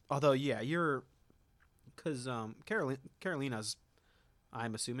guilt. Although, because Carolina's,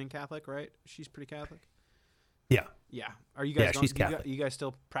 I'm assuming Catholic, right? She's pretty Catholic. Yeah. Yeah. Are you guys? She's Catholic. You guys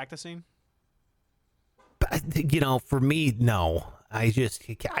still practicing? For me, no. I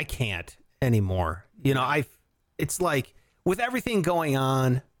can't anymore. It's like with everything going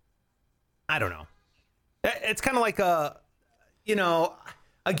on, I don't know. It's kind of like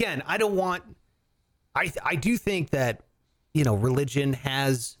again, I don't want, I do think that, religion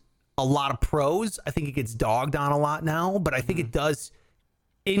has a lot of pros. I think it gets dogged on a lot now, but I think it does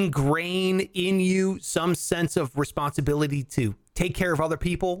ingrain in you some sense of responsibility to take care of other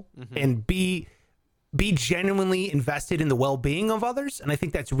people and be genuinely invested in the well-being of others. And I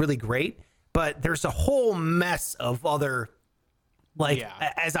think that's really great, but there's a whole mess of other,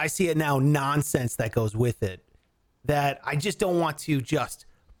 as I see it now, nonsense that goes with it, that I just don't want to just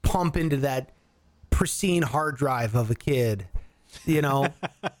pump into that pristine hard drive of a kid, where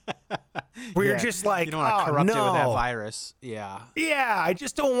you're just like, you don't want to corrupt it with that virus. Yeah. Yeah. I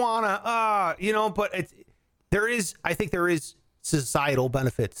just don't want to, but I think there is societal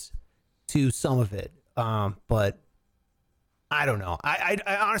benefits to some of it. But I don't know. I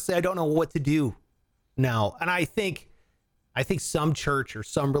honestly, I don't know what to do now. And I think some church or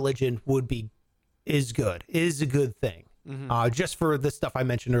some religion is a good thing, just for the stuff I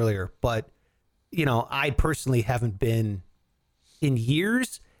mentioned earlier. But, I personally haven't been in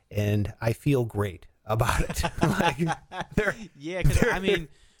years, and I feel great about it. Because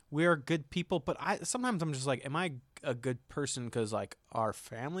we're good people, but sometimes I'm just like, am I a good person because like our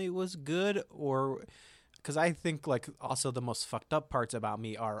family was good, or because I think like also the most fucked up parts about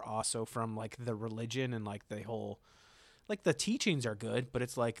me are also from like the religion and like the whole. Like the teachings are good, but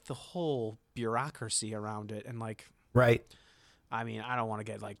it's like the whole bureaucracy around it, and like, right. I mean, I don't want to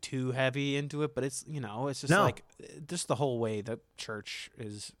get like too heavy into it, but it's it's just like just the whole way the church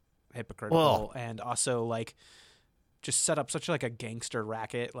is hypocritical, and also like just set up such like a gangster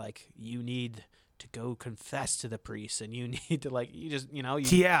racket. Like you need to go confess to the priest, and you need to like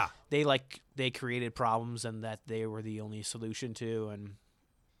they created problems, and that they were the only solution to. And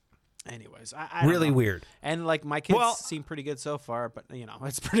anyways, I really don't know. Weird. And like my kids seem pretty good so far, but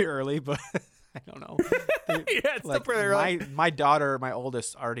it's pretty early, but I don't know. It's like, still pretty early. My daughter, my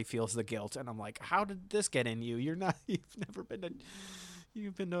oldest, already feels the guilt, and I'm like, how did this get in you?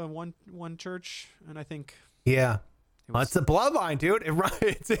 You've been to one church, and I think it's a bloodline, dude.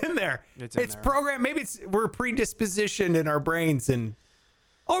 It's in there. It's programmed. Maybe we're predispositioned in our brains,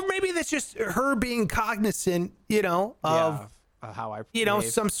 or maybe that's just her being cognizant, of how I behave.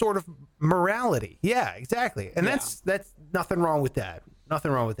 Some sort of morality. Yeah, exactly. And that's nothing wrong with that.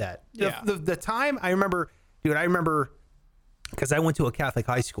 Nothing wrong with that. Yeah. The time I remember because I went to a Catholic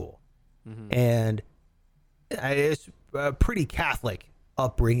high school, and it's a pretty Catholic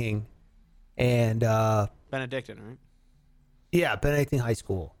upbringing, and Benedictine, right? Yeah, Benedictine high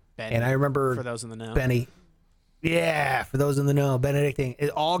school. Benny, and I remember for those in the know. Benny. Yeah, for those in the know, Benedictine.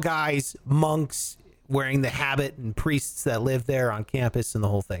 All guys, monks wearing the habit, and priests that live there on campus and the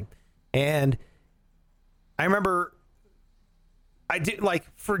whole thing. And I remember I did, like,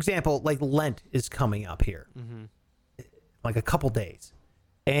 for example, like Lent is coming up here, like a couple days.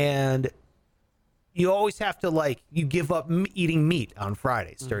 And you always have to like you give up eating meat on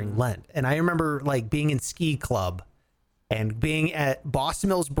Fridays during Lent. And I remember like being in ski club and being at Boston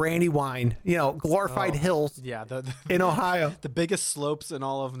Mills Brandywine, you know, glorified hills Yeah, in Ohio. the biggest slopes in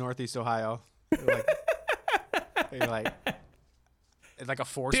all of Northeast Ohio. You're like it's like a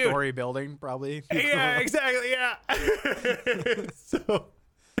 4-story building, probably. Yeah, exactly. Yeah.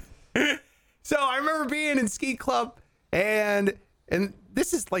 So I remember being in ski club and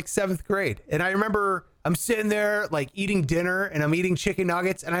this is like 7th grade. And I remember I'm sitting there like eating dinner and I'm eating chicken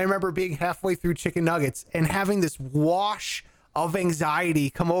nuggets. And I remember being halfway through chicken nuggets and having this wash of anxiety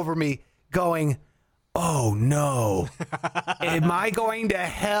come over me going, oh no, am I going to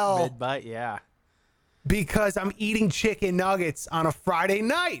hell? Mid-bite, yeah. Because I'm eating chicken nuggets on a Friday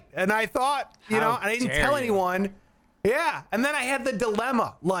night. And I thought, you know, and I didn't tell anyone. Yeah. And then I had the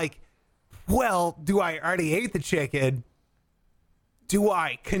dilemma like, well, do I already ate the chicken? Do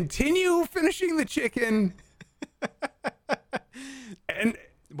I continue finishing the chicken? And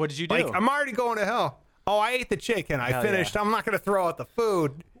What did you do? like, I'm already going to hell. Oh, I ate the chicken. I finished. yeah. I'm not going to throw out the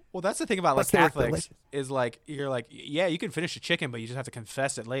food. Well, that's the thing about like Plus, they were Catholics delicious. is like you're like, yeah, you can finish a chicken, but you just have to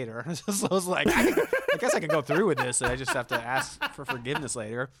confess it later. So I was like, I guess I can go through with this, and I just have to ask for forgiveness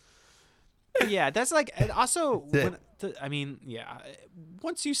later. But yeah, that's like, and also, I mean, yeah,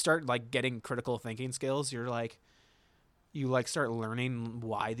 once you start like getting critical thinking skills, you're like, you like start learning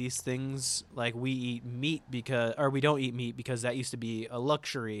why these things, like we eat meat because, or we don't eat meat because that used to be a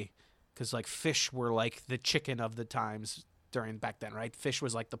luxury, because like fish were like the chicken of the times during back then, right? Fish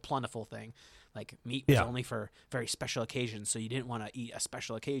was like the plentiful thing. Like meat was only for very special occasions, so you didn't want to eat a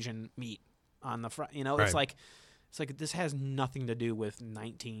special occasion meat on the front. You know, Right. it's like this has nothing to do with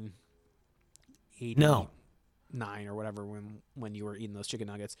 1989 or whatever when you were eating those chicken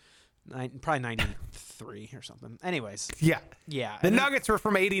nuggets. Probably 93 or something. Anyways, Yeah. yeah. The nuggets were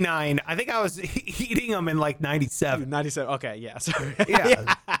from 89. I think I was eating them in like 97. 97. Okay, yeah. Sorry.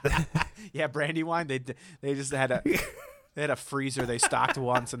 Yeah. Yeah, Brandywine. They just had a they had a freezer they stocked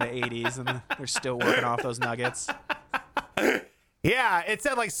once in the 80s, and they're still working off those nuggets. Yeah, it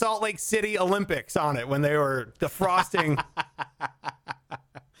said like Salt Lake City Olympics on it when they were defrosting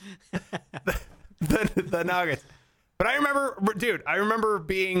the nuggets. But I remember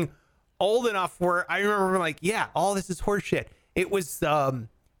being old enough where I remember like, yeah, all this is horseshit. It was the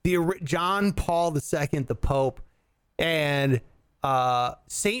John Paul II, the Pope, and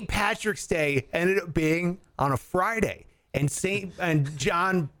St. Patrick's Day ended up being on a Friday, and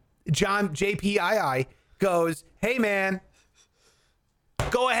John JPII goes, hey man,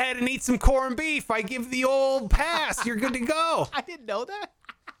 go ahead and eat some corned beef. I give the old pass. You're good to go. I didn't know that.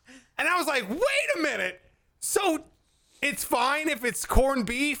 And I was like, wait a minute. So it's fine if it's corned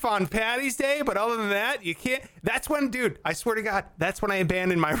beef on Patty's Day, but other than that, you can't. That's when, dude, I swear to God, that's when I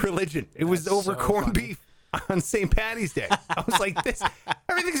abandoned my religion. It was over so corned funny. beef on St. Patty's Day. I was like,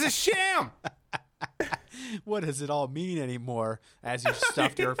 everything's a sham. What does it all mean anymore? As you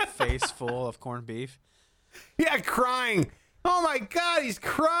stuffed your face full of corned beef. Yeah, crying. Oh my God, he's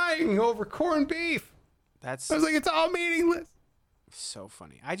crying over corned beef. That's I was like, it's all meaningless. so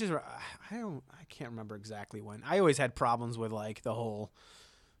funny. I can't remember exactly when. I always had problems with like the whole,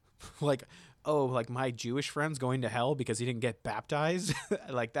 like, oh, like my Jewish friends going to hell because he didn't get baptized.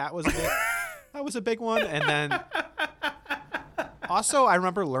 Like that was a big one. And then also I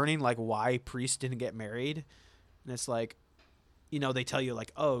remember learning like why priests didn't get married, and it's like, you know, they tell you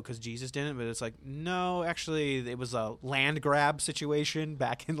like, oh, because Jesus didn't, but it's like, no, actually it was a land grab situation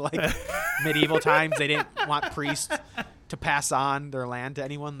back in like medieval times. They didn't want priests to pass on their land to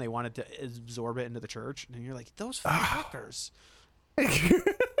anyone. They wanted to absorb it into the church. And you're like, those fuckers.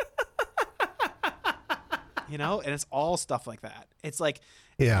 You know, and it's all stuff like that. It's like,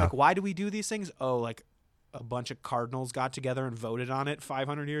 like, why do we do these things? Oh, like a bunch of cardinals got together and voted on it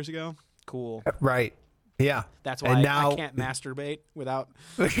 500 years ago. Cool. Right. Yeah. That's why I can't masturbate without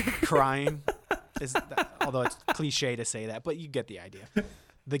crying. Although it's cliche to say that, but you get the idea.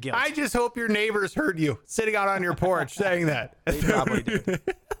 The guilt. I just hope your neighbors heard you sitting out on your porch saying that. They probably did.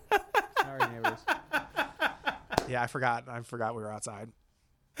 Sorry, neighbors. Yeah, I forgot we were outside.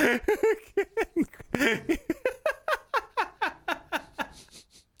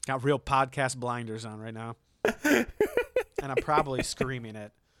 Got real podcast blinders on right now. And I'm probably screaming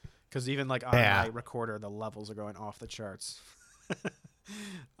it. Because even like on my recorder, the levels are going off the charts.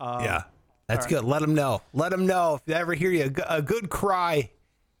 Yeah, that's good. Let them know. Let them know if they ever hear you a good cry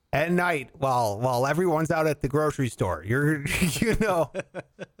at night while everyone's out at the grocery store. You're you know.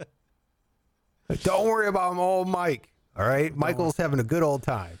 Don't worry about old Mike. All right, Michael's having a good old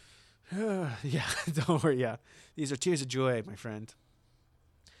time. Yeah, don't worry. Yeah, these are tears of joy, my friend.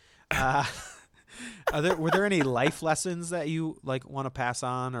 Were there any life lessons that you like want to pass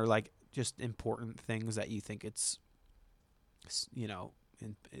on, or like just important things that you think it's, you know,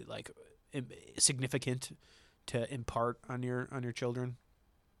 significant to impart on your children?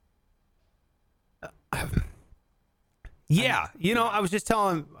 Yeah, you know, I was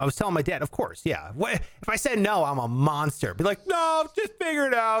telling my dad, of course, yeah. If I said no, I'm a monster. Be like, no, just figure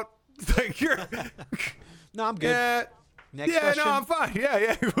it out. It's like you're. No, I'm good. Yeah, Next question. no, I'm fine.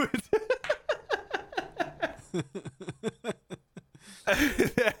 Yeah.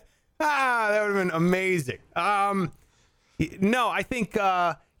 That would have been amazing. No, I think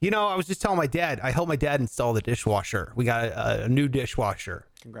you know, I was just telling my dad. I helped my dad install the dishwasher. We got a new dishwasher.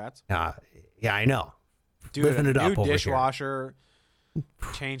 Congrats. Yeah, I know. Dude, Living it up new over dishwasher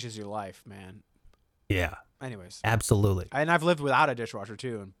changes your life, man. Here. Yeah, Anyways, absolutely. and I've lived without a dishwasher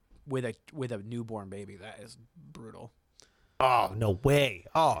too, and with a newborn baby, that is brutal. Oh, no way.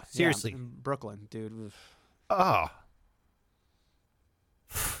 Oh, seriously. Yeah, in Brooklyn, dude. Oh.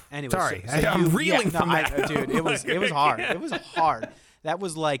 Anyway, Sorry, I'm reeling from that. Dude, it was hard. It was hard. That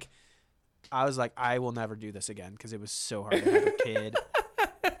was like, I was like, I will never do this again because it was so hard to have a kid.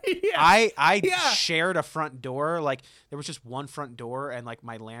 Yeah. I Yeah. shared a front door. Like there was just one front door, and like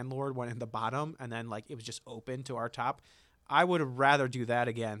my landlord went in the bottom, and then like it was just open to our top. I would have rather do that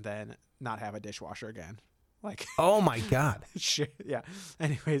again than not have a dishwasher again. Like, Oh my God. shit. Yeah.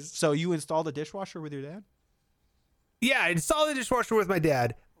 Anyways, so you installed a dishwasher with your dad? Yeah, I installed the dishwasher with my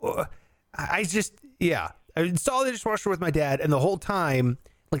dad. I installed the dishwasher with my dad, and the whole time,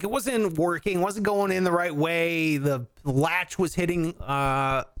 like, it wasn't working, wasn't going in the right way. The latch was hitting,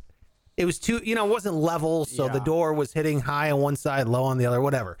 it was too, you know, it wasn't level, so the Yeah. door was hitting high on one side, low on the other,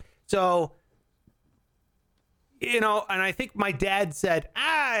 whatever. So, you know, and I think my dad said,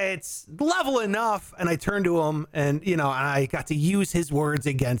 it's level enough. And I turned to him and, you know, and I got to use his words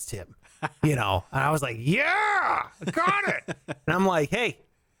against him, you know, and I was like, yeah, got it. And I'm like, hey, if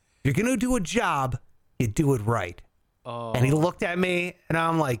you're going to do a job, you do it right. Oh. And he looked at me and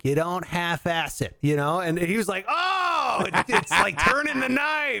I'm like, you don't half-ass it, you know? And he was like, oh, it's like turning the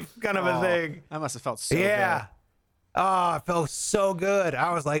knife kind of a thing. That must have felt so Yeah. good. Oh, it felt so good.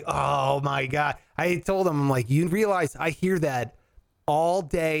 I was like, oh my God. I told him, I'm like, you realize I hear that all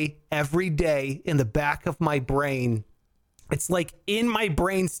day, every day in the back of my brain. It's like in my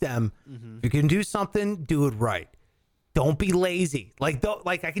brainstem. If you can do something, do it right. Don't be lazy. Like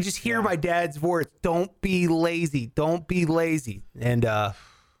I can just hear my dad's words. Don't be lazy. Don't be lazy. And I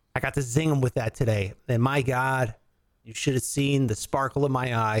got to zing him with that today. And my God, you should have seen the sparkle in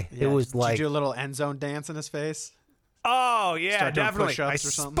my eye. Yeah. It was Did like, you do a little end zone dance in his face? oh yeah, Start doing definitely. I push-ups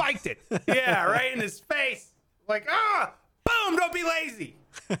or something? spiked it. Yeah, right in his face. Like, boom, don't be lazy.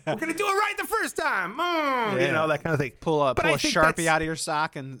 We're gonna do it right the first time. You Yeah. know, that kind of thing. Pull a But I think Sharpie that's- out of your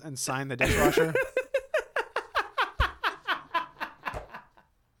sock and sign the dishwasher.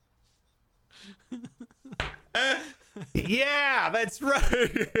 Yeah, that's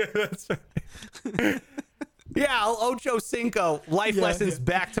right. That's right. Yeah, Ocho Cinco, life lessons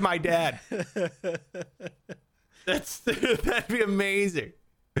back to my dad. That'd be amazing.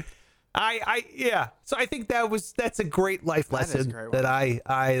 Yeah. So I think that's a great life That is a lesson great that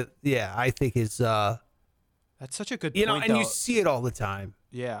one. I think is That's such a good you point, know, and you though. see it all the time.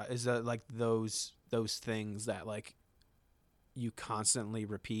 Yeah, is that like those things that like you constantly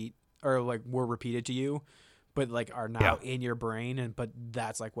repeat or like were repeated to you, but like are now in your brain, and but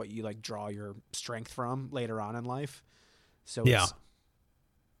that's like what you like draw your strength from later on in life. So it's,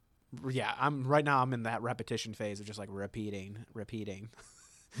 I'm in that repetition phase of just like repeating.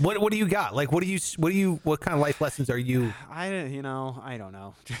 What do you got? Like, what kind of life lessons are you? I don't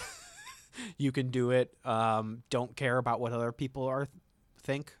know. You can do it. Don't care about what other people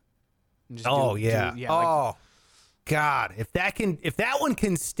think. And just Oh God, if that one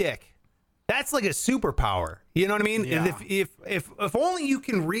can stick, that's like a superpower. You know what I mean? Yeah. And if only you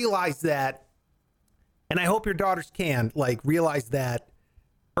can realize that, and I hope your daughters can like realize that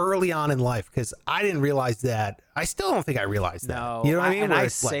early on in life, because I didn't realize that. I still don't think I realized that. No, You know what I mean? And Where I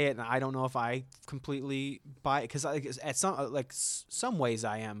it's like- say it, and I don't know if I completely buy it, because at some ways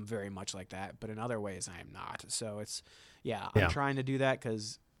I am very much like that, but in other ways I am not. So it's I'm trying to do that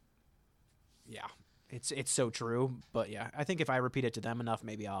because it's so true. But I think if I repeat it to them enough,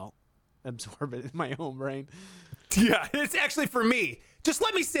 maybe I'll absorb it in my own brain. Yeah, it's actually for me. Just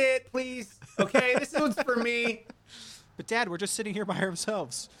let me say it, please. Okay, this one's for me. But Dad, we're just sitting here by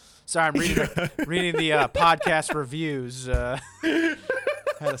ourselves. Sorry, I'm reading the podcast reviews. Had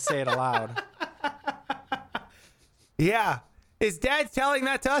to say it aloud. Yeah. Is Dad telling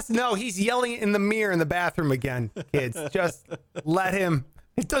that to us? No, he's yelling it in the mirror in the bathroom again, kids. Just let him.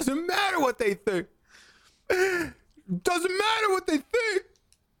 It doesn't matter what they think. Doesn't matter what they think.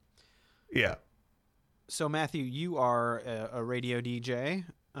 Yeah. So Matthew, you are a radio DJ.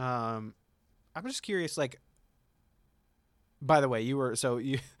 I'm just curious, like, by the way,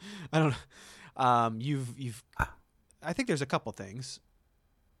 I don't you've I think there's a couple things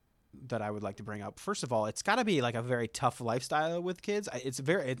that I would like to bring up. First of all, it's got to be like a very tough lifestyle with kids. It's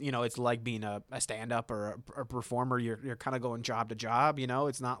it's like being a stand-up or a performer. You're kind of going job to job,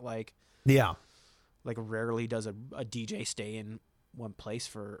 it's not like, Yeah. like rarely does a DJ stay in one place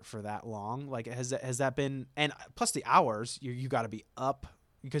for that long. Like has that been, and plus the hours you got to be up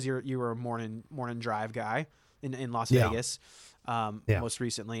because you were a morning drive guy in Las Vegas most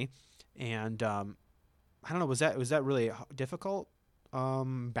recently, and I don't know, was that really difficult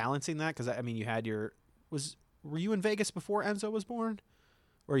balancing that? Because I mean you had were you in Vegas before Enzo was born,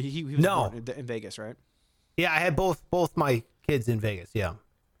 or he was born in Vegas, right? Yeah, I had both my kids in Vegas. Yeah.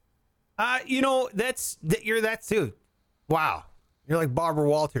 You're that too. Wow. You're like Barbara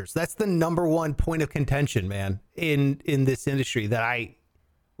Walters. That's the number one point of contention, man, in this industry, that I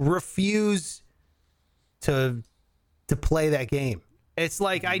refuse to play that game. It's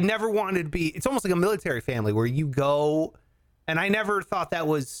like I never wanted to be. It's almost like a military family where you go, and I never thought that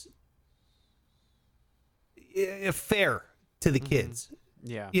was fair to the kids.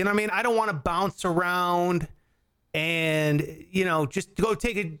 Yeah. You know what I mean? I don't want to bounce around and, just go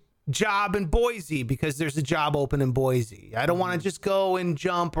take a job in Boise because there's a job open in Boise. I don't want to just go and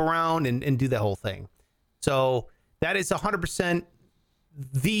jump around and do that whole thing. So that is 100%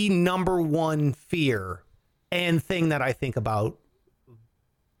 the number one fear and thing that I think about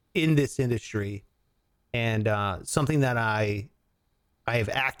in this industry, and something that I have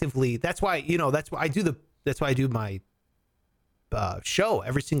actively. That's why I do my show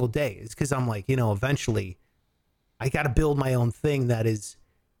every single day. It's because I'm like, eventually I got to build my own thing that is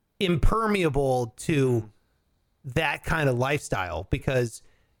impermeable to that kind of lifestyle, because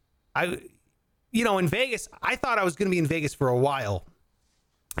in Vegas, I thought I was going to be in Vegas for a while,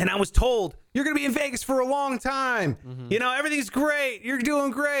 and I was told, you're going to be in Vegas for a long time. Everything's great. You're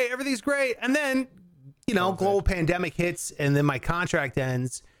doing great. Everything's great. And then, global pandemic hits, and then my contract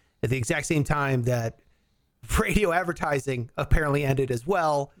ends at the exact same time that radio advertising apparently ended as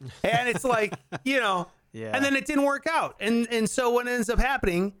well. And it's like, yeah. And then it didn't work out. And so what ends up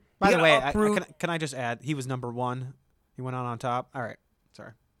happening, by the way, can I just add, he was number one. He went on top. All right.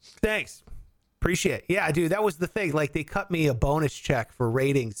 Sorry. Thanks. Appreciate it. Yeah, dude, that was the thing. Like, they cut me a bonus check for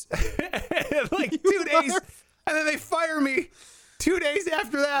ratings. Like 2 days. And then they fire me 2 days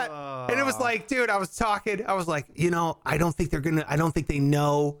after that. And it was like, dude, I was like, I don't think they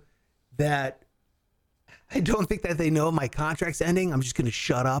know that. I don't think that they know my contract's ending. I'm just going to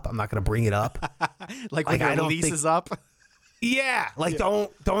shut up. I'm not going to bring it up. like when your lease is up? Yeah.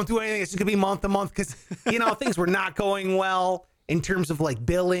 Don't do anything. It's just going to be month to month because, things were not going well in terms of like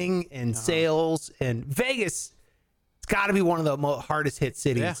billing and sales. And Vegas, it's got to be one of the hardest hit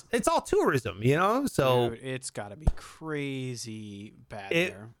cities. Yeah. It's all tourism, So dude, it's got to be crazy bad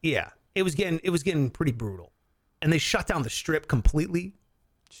there. Yeah. It was getting pretty brutal. And they shut down the strip completely.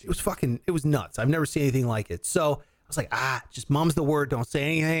 It was nuts. I've never seen anything like it. So I was like, just mum's the word. Don't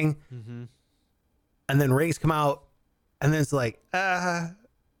say anything. Mm-hmm. And then ratings come out. And then it's like,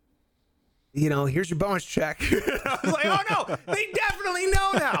 here's your bonus check. I was like, oh no, they definitely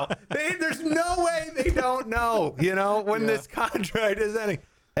know now. There's no way they don't know, when this contract is ending.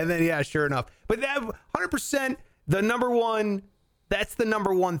 And then, sure enough. But that 100%, that's the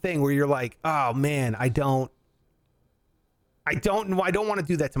number one thing where you're like, oh man, I don't want to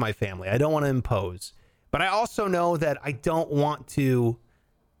do that to my family. I don't want to impose. But I also know that I don't want to.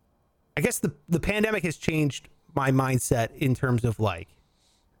 I guess the pandemic has changed my mindset in terms of like,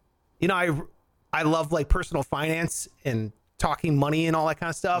 I love like personal finance and talking money and all that kind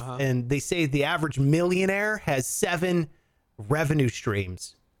of stuff. Uh-huh. And they say the average millionaire has 7 revenue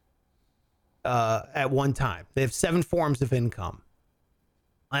streams at one time. They have 7 forms of income.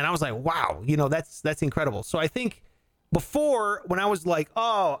 And I was like, wow, that's incredible. So I think before, when I was like,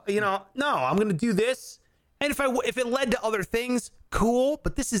 no, I'm going to do this. And if it led to other things, cool.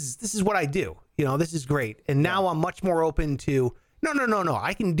 But this is what I do. This is great. And now I'm much more open to, no.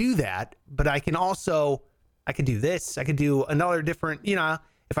 I can do that, but I can do this. I could do another different,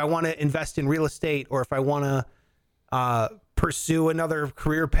 if I want to invest in real estate, or if I want to pursue another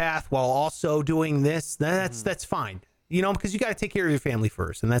career path while also doing this, that's fine. Because you got to take care of your family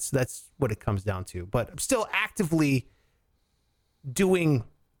first. And that's what it comes down to. But I'm still actively doing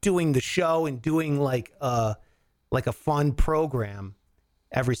the show and doing like a fun program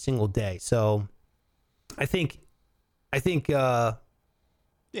every single day. So I think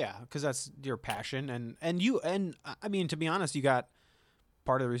Yeah, because that's your passion, and I mean, to be honest, you got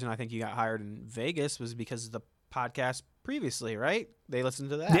part of the reason I think you got hired in Vegas was because of the podcast previously, right? They listened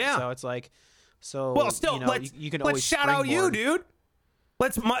to that, Yeah. so it's like, so Well, still, you know, let's you can let's always shout out you, springboard. dude.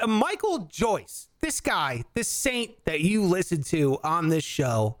 Michael Joyce, this guy, this saint that you listen to on this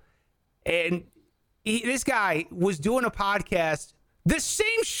show, and this guy was doing a podcast, the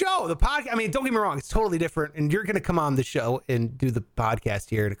same show, the podcast. I mean, don't get me wrong, it's totally different, and you're going to come on the show and do the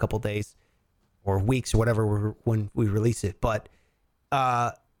podcast here in a couple days or weeks or whatever when we release it. But,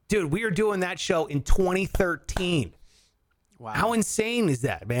 dude, we were doing that show in 2013. Wow, How insane is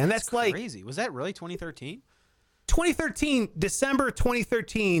that, man? That's like crazy. Was that really 2013? 2013, December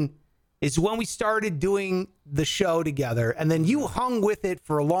 2013 is when we started doing the show together. And then you hung with it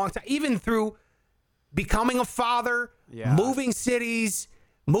for a long time, even through becoming a father, Yeah. moving cities,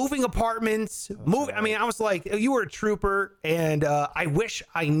 moving apartments, moving. I mean, I was like, you were a trooper. And I wish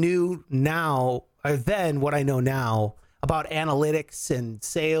I knew now, or then what I know now about analytics and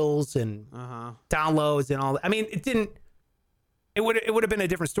sales and downloads and all that. I mean, it would have been a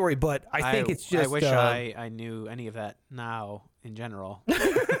different story, but I think it's just. I wish I knew any of that now in general.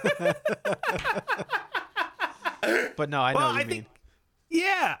 But no, I know what you mean.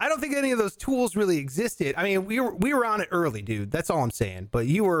 Yeah, I don't think any of those tools really existed. I mean, we were on it early, dude. That's all I'm saying. But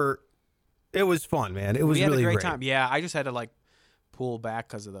it was fun, man. It was We had really a great great. time. Yeah, I just had to like pull back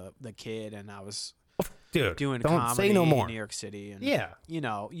because of the kid, and I was Dude, doing don't comedy say no more. in New York City, and Yeah. you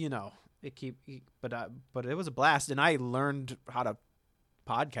know, but it was a blast, and I learned how to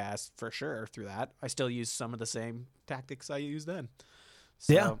podcast for sure through that. I still use some of the same tactics I used then.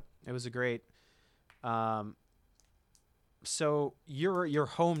 So Yeah. it was a great. So you're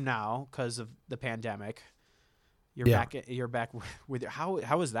home now because of the pandemic. You're Yeah. back. You're back with how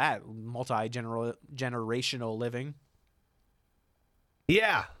is that generational living?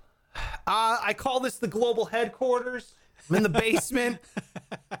 Yeah. I call this the global headquarters. I'm in the basement.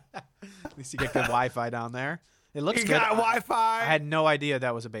 At least you get good Wi-Fi down there. It looks You good. got Wi-Fi. I had no idea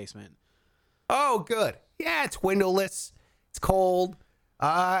that was a basement. Oh, good. Yeah, it's windowless. It's cold.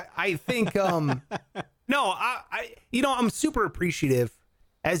 I think no, I'm super appreciative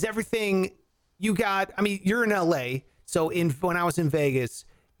as everything you got. I mean, you're in LA, so when I was in Vegas,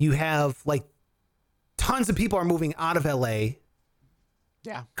 you have like tons of people are moving out of LA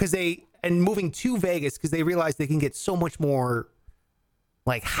Yeah. and moving to Vegas because they realize they can get so much more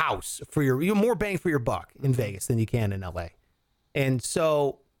like house for you more bang for your buck in Vegas than you can in LA. And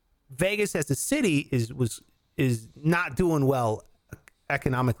so Vegas as a city is not doing well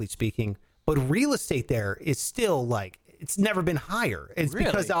economically speaking, but real estate there is still like it's never been higher. It's Really?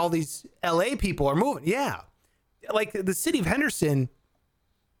 because all these LA people are moving. Yeah. Like the city of Henderson,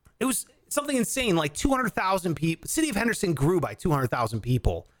 it was something insane, like 200,000 people. City of Henderson grew by 200,000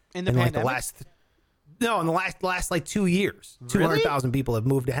 people In the like pandemic? in the last like 2 years. 200,000 people have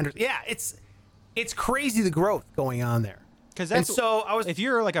moved to Henderson. Yeah, it's crazy the growth going on there. Because And so I was if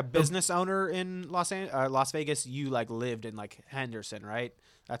you're like a business owner in Las Vegas, you like lived in like Henderson, right?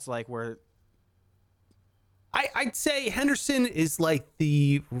 That's like where. I'd say Henderson is like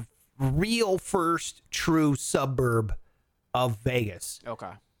the real first true suburb of Vegas,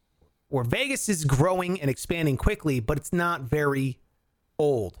 Okay. where Vegas is growing and expanding quickly, but it's not very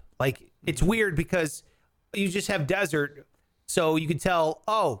old. Like it's weird because you just have desert, so you could tell,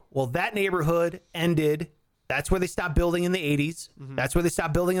 oh, well, that neighborhood ended. That's where they stopped building in the 80s. That's where they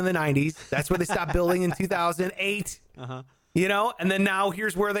stopped building in the 90s. That's where they stopped building in 2008. You know, and then now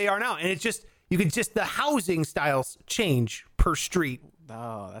here's where they are now. And it's just, the housing styles change per street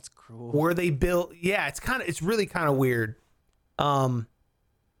Oh, that's cool. where they build. Yeah, it's really kind of weird. But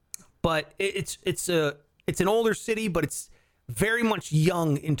it's an older city, but it's very much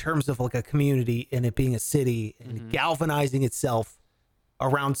young in terms of like a community and it being a city and galvanizing itself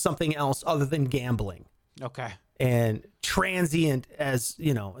around something else other than gambling. Okay. And transient as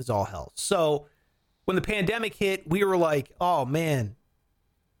all hell. So when the pandemic hit, we were like, oh man,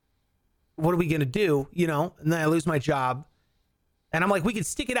 what are we gonna do? And then I lose my job, and I'm like, we could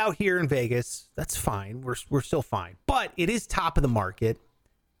stick it out here in Vegas. That's fine. We're still fine, but it is top of the market.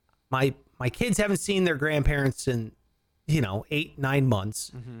 My kids haven't seen their grandparents in 8-9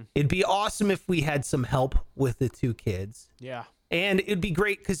 months. It'd be awesome if we had some help with the two kids. Yeah. And it'd be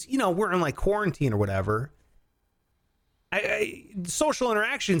great because, we're in like quarantine or whatever. Social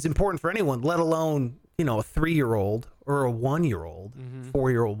interaction is important for anyone, let alone, a 3-year-old or a 1-year-old,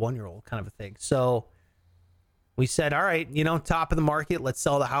 4-year-old, 1-year-old kind of a thing. So we said, all right, top of the market, let's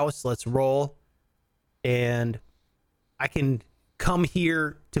sell the house, let's roll. And I can come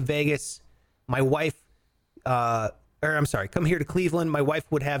here to Vegas. My wife come here to Cleveland. My wife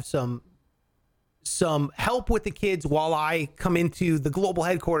would have some help with the kids while I come into the global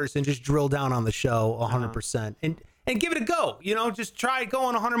headquarters and just drill down on the show 100% and give it a go. You know, just try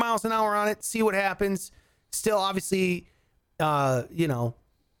going 100 miles an hour on it, see what happens. Still, obviously, you know,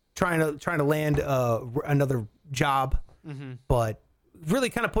 trying to land another job, but really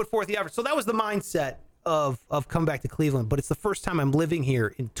kind of put forth the effort. So that was the mindset of coming back to Cleveland. But it's the first time I'm living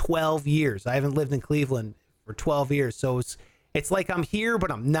here in 12 years. I haven't lived in Cleveland for 12 years, so it's like I'm here,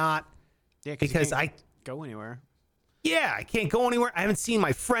 but I'm not. Yeah, because I go anywhere. Yeah, I can't go anywhere. I haven't seen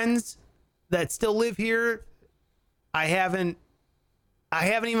my friends that still live here. I haven't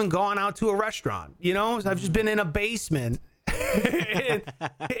even gone out to a restaurant. You know, I've just been in a basement. You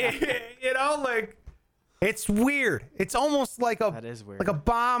know, like it's weird. It's almost like that is weird. Like a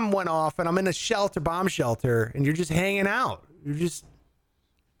bomb went off, and I'm in a bomb shelter, and you're just hanging out.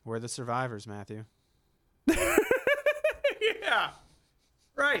 We're the survivors, Matthew. Yeah,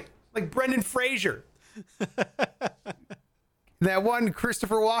 right. Like Brendan Fraser. That one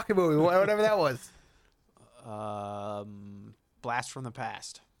Christopher Walken movie, whatever that was. Blast from the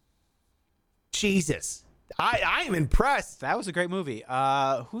Past. Jesus. I am impressed. That was a great movie.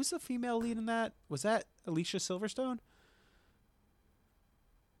 Who's the female lead in that? Was that Alicia Silverstone?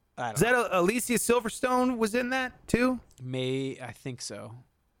 Is that Alicia Silverstone was in that too? I think so.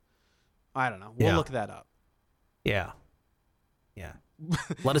 I don't know. We'll look that up. Yeah. Yeah.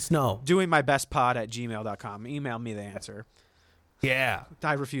 Let us know. doingmybestpod@gmail.com. Email me the answer. Yeah.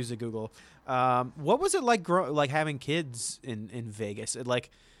 I refuse to Google. What was it like having kids in Vegas?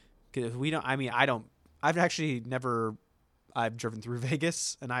 Cause I've actually never, I've driven through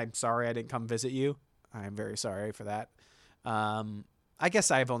Vegas, and I'm sorry I didn't come visit you. I'm very sorry for that. I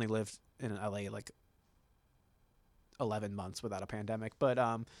guess I've only lived in LA like 11 months without a pandemic, but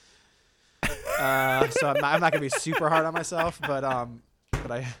so I'm not gonna be super hard on myself, but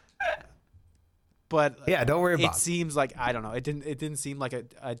yeah, don't worry about it. It seems like, I don't know, it didn't seem like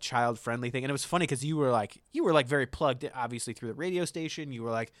a child friendly thing, and it was funny because you were like very plugged in, obviously, through the radio station. You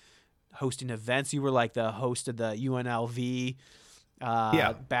were like hosting events. You were like the host of the UNLV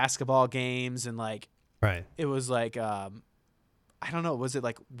basketball games, and like right. It was like I don't know, was it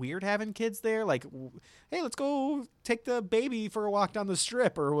like weird having kids there? Like, hey, let's go take the baby for a walk down the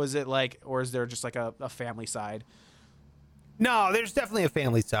strip, or was it like, or is there just like a family side? No, there's definitely a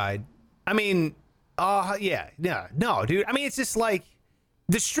family side. I mean, no, dude. I mean, it's just like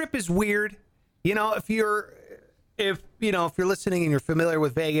the strip is weird. You know, if you're listening and you're familiar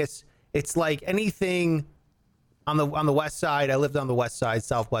with Vegas, it's like anything on the west side. I lived on the west side,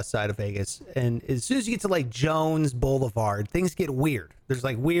 southwest side of Vegas, and as soon as you get to like Jones Boulevard, things get weird. There's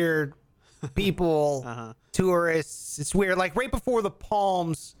like weird people, tourists. It's weird. Like right before the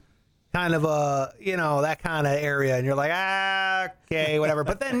Palms, kind of that kind of area, and you're like, okay, whatever.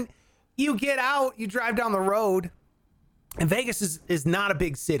 But then you get out, you drive down the road, and Vegas is not a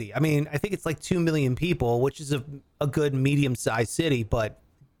big city. I mean, I think it's like 2 million people, which is a good medium-sized city, but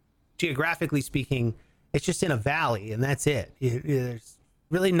geographically speaking, it's just in a valley, and that's it. It's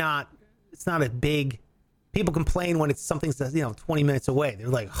really not. It's not a big. People complain when it's something's 20 minutes away. They're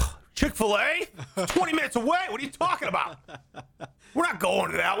like, Chick-fil-A, 20 minutes away. What are you talking about? We're not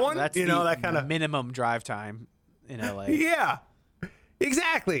going to that one. That's that kind of minimum drive time in LA. Yeah,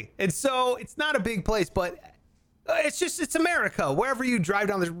 exactly. And so it's not a big place, but it's America. Wherever you drive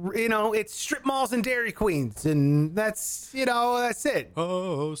down it's strip malls and Dairy Queens, and that's it.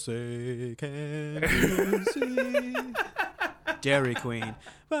 Oh, say can you see Dairy Queen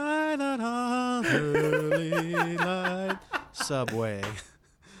by that early light subway?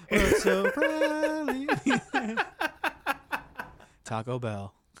 Look so proudly. Taco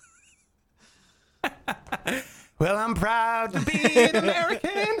Bell. Well, I'm proud to be an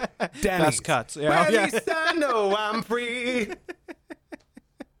American. Denny's. Best cuts. Yeah. Well, at least I know I'm free.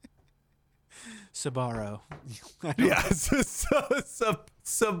 Sbarro. Yeah,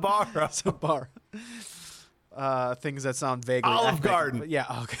 Sbarro. Sbarro. Things that sound vaguely Olive ethnic, Garden. Yeah.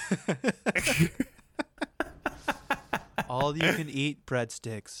 Okay. All you can eat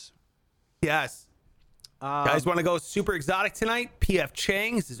breadsticks. Yes. Guys want to go super exotic tonight? P.F.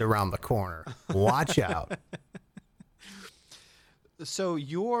 Chang's is around the corner. Watch out. So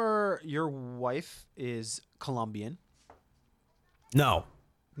your wife is Colombian? No,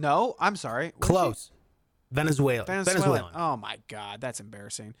 I'm sorry. close. Venezuelan. Oh my God, that's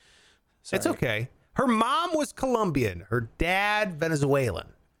embarrassing. Sorry. It's okay. Her mom was Colombian. Her dad Venezuelan,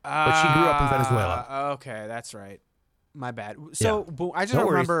 but she grew up in Venezuela. Okay, that's right. My bad. So but I just No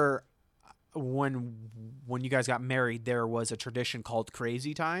remember when you guys got married, there was a tradition called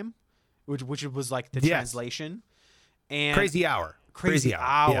Crazy Time, which was like the translation. And Crazy hour. Crazy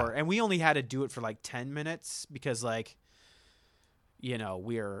hour. Yeah. And we only had to do it for like 10 minutes because, like, you know,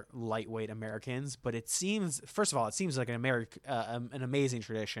 we're lightweight Americans. But it seems, first of all, it seems like an amazing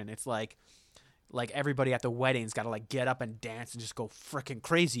tradition. It's like everybody at the wedding's got to like get up and dance and just go freaking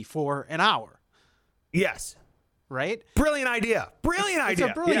crazy for an hour. Yes. Right? Brilliant idea. Brilliant idea.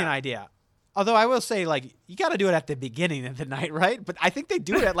 It's a brilliant idea. Although I will say, like, you got to do it at the beginning of the night, right? But I think they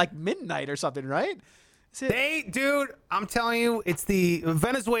do it at like midnight or something, right? Dude, I'm telling you, it's the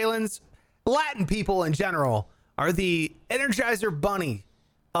Venezuelans, Latin people in general, are the Energizer Bunny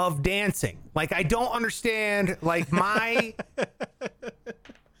of dancing. Like, I don't understand. Like, my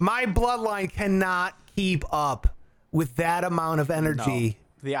bloodline cannot keep up with that amount of energy.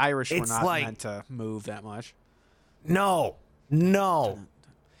 No, the Irish were It's not like- meant to move that much. No.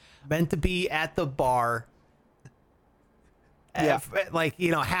 Meant to be at the bar. Yeah. Like, you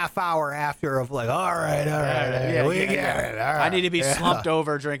know, half hour after of like, all right, we get it. All right. I need to be slumped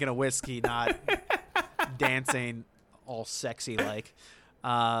over drinking a whiskey, not dancing all sexy like.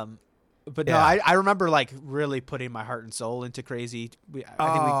 But no, Yeah. I remember like really putting my heart and soul into Crazy.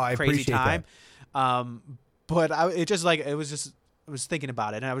 I Crazy appreciate Time. But I was thinking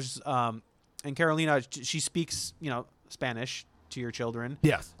about it, and I was just, and Carolina, she speaks, you know, Spanish to your children.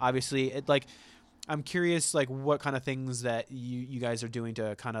 Yes. Obviously, I'm curious, like, what kind of things that you guys are doing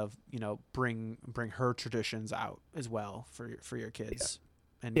to kind of, you know, bring her traditions out as well for your kids,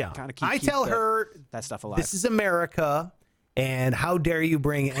 and kind of keep tell her that stuff alive. this is America, and how dare you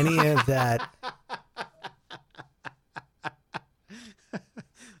bring any of that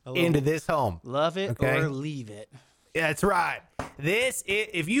into this home? Love it Okay. or leave it. That's right.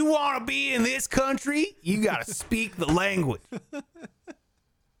 If you want to be in this country, you got to speak the language.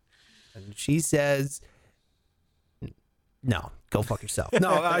 And she says, no, go fuck yourself. No,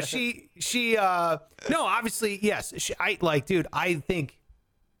 no, obviously, yes. Dude, I think,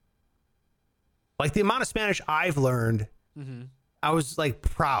 like, the amount of Spanish I've learned, I was, like,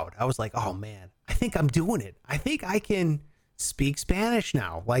 proud. I was like, oh, man, I think I'm doing it. I think I can speak Spanish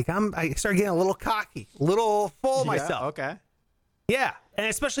now. Like, I started getting a little cocky, a little full of myself. Okay. Yeah, and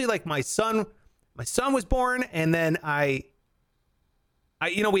especially like my son was born, and then I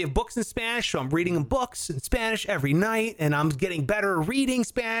you know, we have books in Spanish, so I'm reading books in Spanish every night, and I'm getting better at reading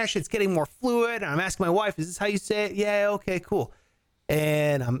Spanish. It's getting more fluid. And I'm asking my wife, "Is this how you say it?" Yeah, okay, cool.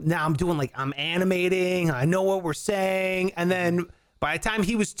 And I'm doing, like, I'm animating. I know what we're saying. And then by the time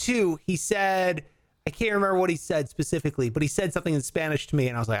he was 2, he said, I can't remember what he said specifically, but he said something in Spanish to me,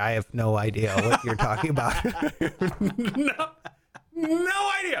 and I was like, I have no idea what you're talking about. No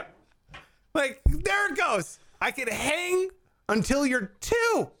idea. Like, there it goes. I could hang until you're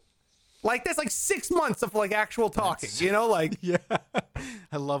 2. Like, that's like 6 months of, like, actual talking, you know? Like, Yeah.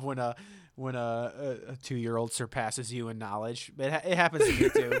 I love when a 2-year-old surpasses you in knowledge. It happens to me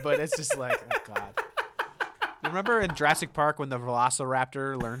too, but it's just like, oh God. You remember in Jurassic Park when the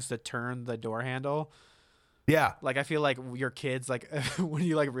Velociraptor learns to turn the door handle? yeah. Like, I feel like your kids, like, when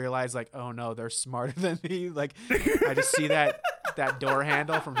you, like, realize, like, oh no, they're smarter than me. Like, I just see that door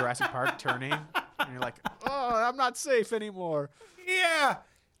handle from Jurassic Park turning, and you're like, oh, I'm not safe anymore. Yeah.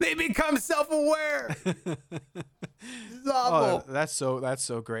 They become self-aware. It's Oh, awful. that's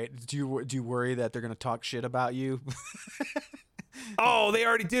so great. Do you worry that they're gonna talk shit about you? Oh, they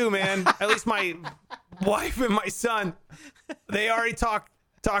already do, man. At least my wife and my son, they already talk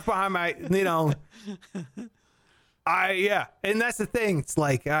behind my, you know. And that's the thing. It's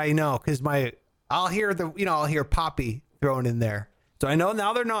like, I know, because I'll hear Poppy thrown in there. So I know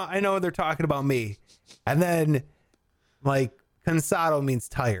now I know they're talking about me. And then, like, cansado means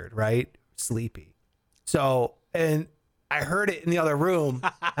tired, right? Sleepy. So, and I heard it in the other room,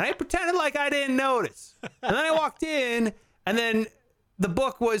 and I pretended like I didn't notice. And then I walked in, and then the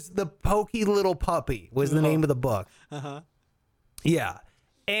book was The Pokey Little Puppy was the name of the book. Uh-huh. Yeah.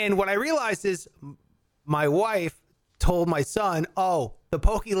 And what I realized is my wife told my son, oh, the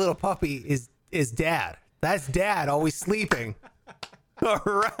Pokey Little Puppy is dad. That's dad always sleeping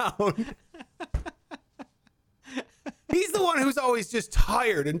around. He's the one who's always just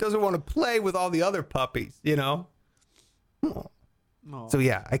tired and doesn't want to play with all the other puppies, you know? Oh, So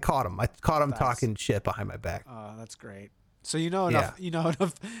yeah, I caught him. Talking shit behind my back. oh, that's great. So you know enough. You know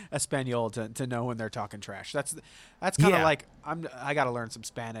enough Espanol to know when they're talking trash. That's kind of Yeah. like I got to learn some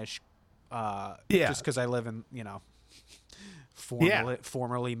Spanish. Just because I live in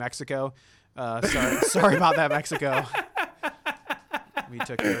formerly Mexico. Sorry about that, Mexico. We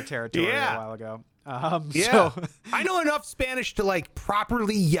took your territory a while ago. So I know enough Spanish to, like,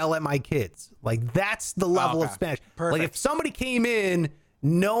 properly yell at my kids. Like, that's the level of Okay. Spanish. Perfect. Like, if somebody came in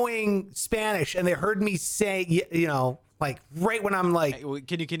knowing Spanish and they heard me say, you know, like right when I'm like, Hey,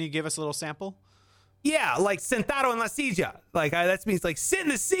 can you give us a little sample? yeah, like sentado en la silla. Like that means like sit in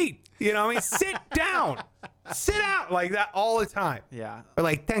the seat. You know what I mean? Sit down. Sit out like that all the time. Yeah. Or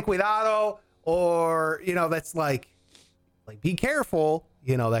like ten cuidado, or you know, that's like be careful,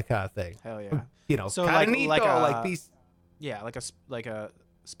 you know, that kind of thing. Hell yeah. You know, So cadenito, like be Yeah, like a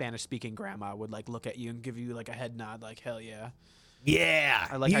Spanish speaking grandma would like look at you and give you like a head nod, like hell yeah. yeah.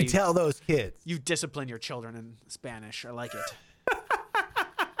 I like how you you- tell those kids. You discipline your children in Spanish. I like it.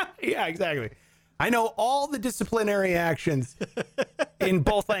 Yeah, exactly. I know all the disciplinary actions in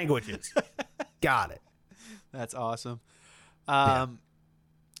both languages. Got it. That's awesome. All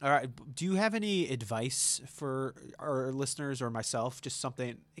right. Do you have any advice for our listeners or myself? Just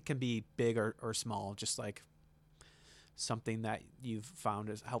something, it can be big or small, just like something that you've found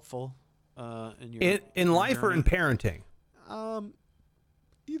is helpful in your In life or in journey? parenting?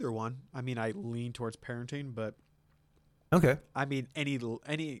 Either one. I mean, I lean towards parenting, but Okay. I mean any.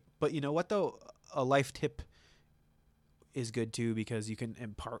 But you know what though, a life tip is good too because you can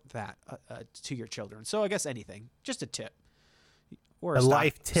impart that to your children. So I guess anything, just a tip, or A stock-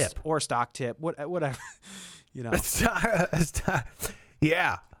 life tip. or a stock tip, whatever. You know,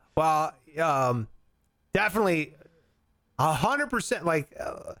 Yeah. Well, definitely 100%. Like,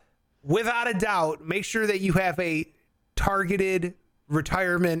 without a doubt, make sure that you have a targeted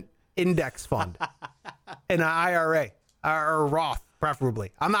retirement index fund and an IRA or Roth,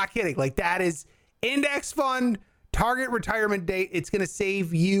 preferably. I'm not kidding. Like, that is index fund, target retirement date. It's going to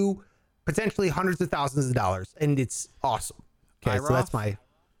save you potentially hundreds of thousands of dollars, and it's awesome. Okay, so that's IROth?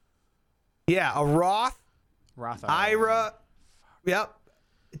 a Roth. Roth IRA, yep.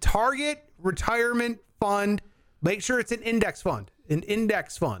 Target retirement fund. Make sure it's an index fund,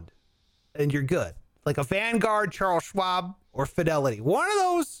 and you're good. Like a Vanguard, Charles Schwab, or Fidelity. One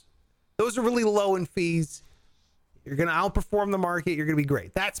of those are really low in fees. You're gonna outperform the market. You're gonna be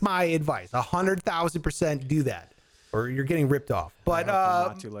great. That's my advice. 100,000% do that, or you're getting ripped off. But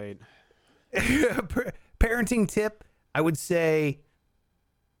not too late. parenting tip, I would say.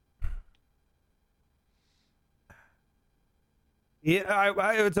 Yeah,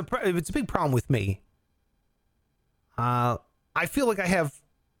 it's a big problem with me. I feel like I have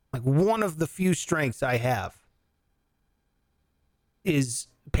like one of the few strengths I have is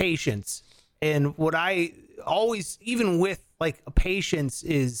patience, and what I always, even with like a patience,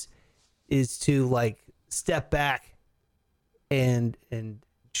 is to like step back and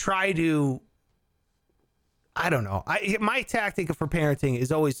try to. I don't know. My tactic for parenting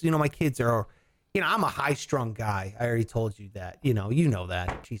is always, my kids are. I'm a high-strung guy. I already told you that. You know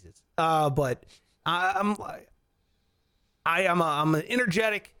that. Jesus. But I'm an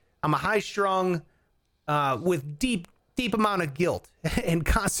energetic. I'm a high-strung, with deep amount of guilt and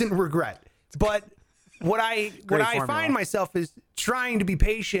constant regret. But what I formula. find myself is trying to be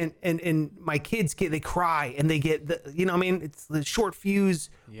patient, and my kids they cry and they get it's the short fuse,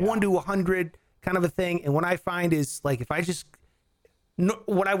 1 to 100 kind of a thing. And what I find is like if I just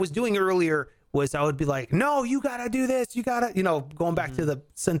what I was doing earlier was I would be like, no, you gotta do this, you gotta, going back to the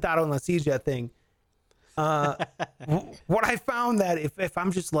sentado en la silla thing. What I found that if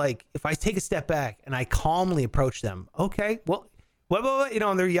I'm just like, if I take a step back and I calmly approach them, okay, well,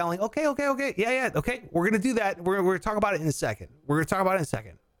 and they're yelling, okay, yeah, okay, we're gonna do that. We're gonna talk about it in a second.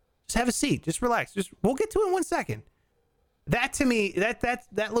 Just have a seat, just relax. We'll get to it in 1 second. That to me,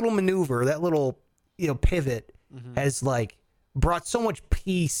 that little maneuver, that little pivot has like brought so much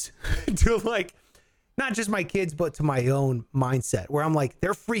peace to like not just my kids but to my own mindset, where I'm like,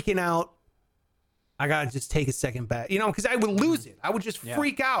 they're freaking out, I gotta just take a second back, because I would lose it. I would just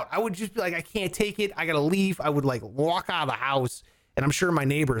freak out. I would just be like, I can't take it, I gotta leave. I would like walk out of the house, and I'm sure my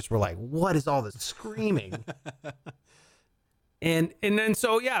neighbors were like, what is all this screaming? and then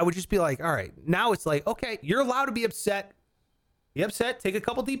so I would just be like, all right, now it's like, okay, you're allowed to be upset, take a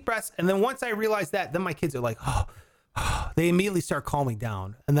couple deep breaths. And then once I realize that, then my kids are like, oh, they immediately start calming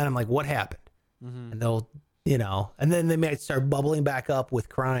down. And then I'm like, what happened? And they'll, and then they might start bubbling back up with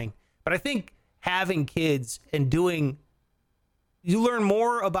crying. But I think having kids and you learn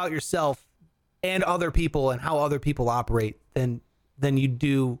more about yourself and other people and how other people operate than you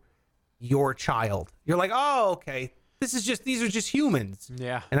do your child. You're like, oh, okay, these are just humans.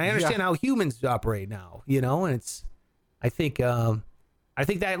 Yeah. And I understand how humans operate now, and I think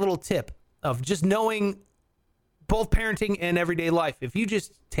that little tip of just knowing both parenting and everyday life, if you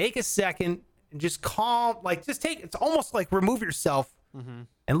just take a second and just calm, like it's almost like remove yourself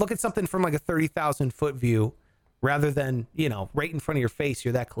and look at something from like a 30,000 foot view rather than, right in front of your face,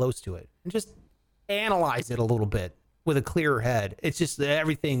 you're that close to it, and just analyze it a little bit. with a clearer head. It's just that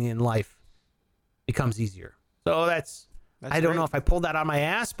everything in life becomes easier. So that's I don't great. know if I pulled that out of my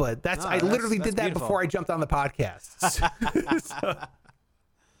ass, but No, I literally that's did that beautiful. before I jumped on the podcast. So,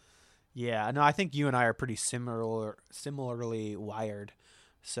 Yeah, no, I think you and I are pretty similarly wired.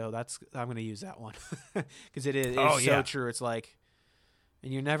 So I'm going to use that one because it's Oh, so yeah. true. It's like,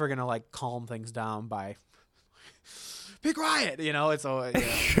 and you're never going to like calm things down by be quiet. You know, it's all,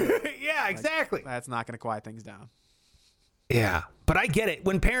 yeah, exactly. that's not going to quiet things down. Yeah, but I get it.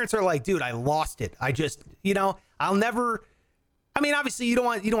 When parents are like, dude, I lost it. I just, I'll never. I mean, obviously, you don't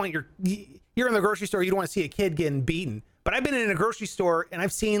want you're in the grocery store. You don't want to see a kid getting beaten. But I've been in a grocery store and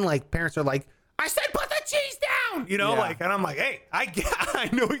I've seen like parents are like, I said, put the cheese down, Yeah. like, and I'm like, hey, I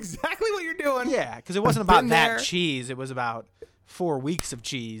know exactly what you're doing. Yeah, because it wasn't I've about been that there. cheese. It was about 4 weeks of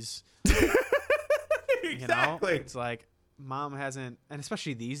cheese. Exactly. It's like mom hasn't, and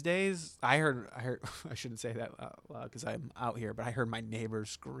especially these days. I heard. I shouldn't say that loud because I'm out here, but I heard my neighbors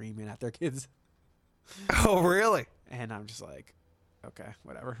screaming at their kids, Oh, really? and I'm just like, okay,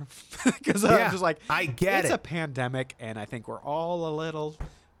 whatever. Because Yeah, I'm just like, I get it's it. a pandemic, and I think we're all a little,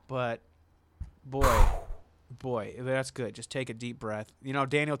 but boy, that's good. Just take a deep breath.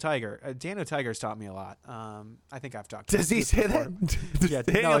 Daniel Tiger's taught me a lot. I think I've talked. Does he this say before. that? Does Yeah,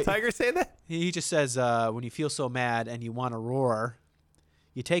 Daniel no, Tiger say that? He just says, when you feel so mad and you want to roar,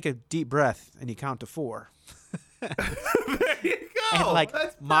 you take a deep breath and you count to 4. There you go. And like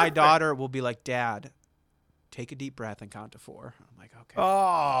That's my perfect. daughter will be like, Dad, take a deep breath and count to 4. I'm like, okay.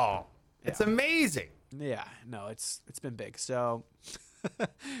 Oh, it's Yeah. amazing. Yeah, no, it's been big. So,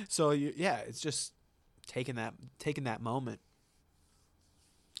 it's just taking that moment.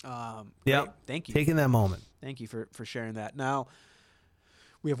 Yeah. Great. Thank you. Taking that moment. Thank you for sharing that. Now,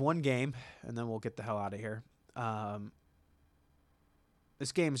 we have one game, and then we'll get the hell out of here.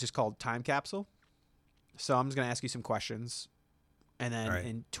 This game is just called Time Capsule. So I'm just going to ask you some questions, and then All right.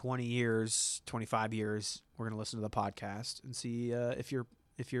 in 20 years, 25 years, we're going to listen to the podcast and see if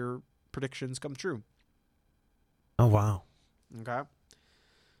your predictions come true. Oh, wow. Okay.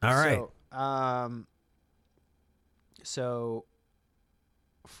 All right. So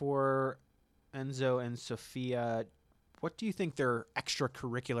for Enzo and Sophia, what do you think their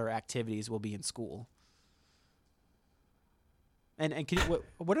extracurricular activities will be in school? And can you,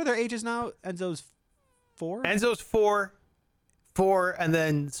 what are their ages now? Enzo's 4? Enzo's four, and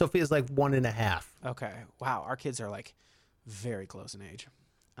then Sophia's like 1.5. Okay. Wow. Our kids are like very close in age.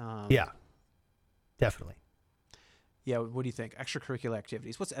 Yeah, definitely. Yeah. What do you think? Extracurricular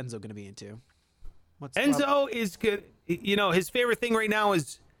activities. What's Enzo going to be into? Enzo is good. His favorite thing right now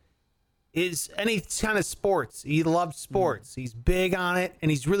is any kind of sports. He loves sports. He's big on it, and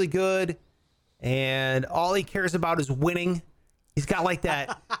he's really good. And all he cares about is winning. He's got like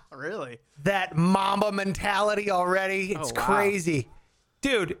that Really? that Mamba mentality already. It's Oh, wow. crazy,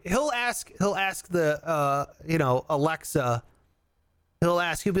 dude. He'll ask the Alexa.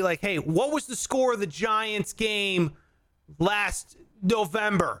 He'll be like, hey, what was the score of the Giants game last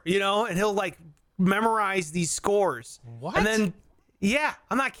November? And he'll like memorize these scores. What? And then, yeah,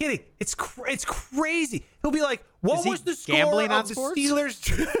 I'm not kidding. It's crazy. He'll be like, what Is he was the score gambling on of the sports?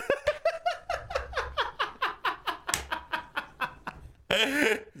 Steelers?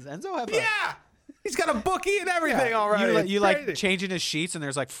 Does Enzo have a... Yeah, he's got a bookie and everything already. It's You like crazy. changing his sheets and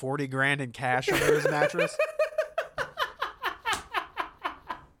there's like 40 grand in cash under his mattress.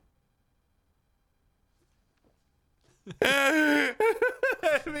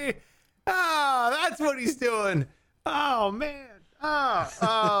 I mean, that's what he's doing. Oh man.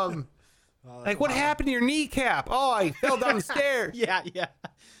 Like what happened to your kneecap? Oh, I fell down the stairs. Yeah.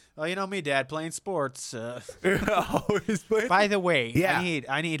 Well, you know me, Dad, playing sports. Oh, he's playing- By the way, Yeah.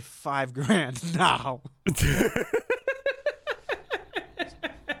 I need 5 grand now.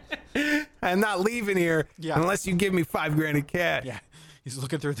 I'm not leaving here unless you give me $5,000 in cash. Yeah. He's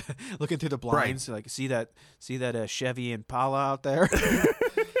looking through the blinds, like see that Chevy Impala out there.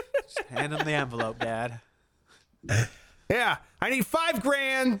 Just hand him the envelope, Dad. Yeah, I need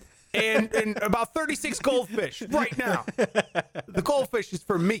 $5,000 and about 36 goldfish right now. The goldfish is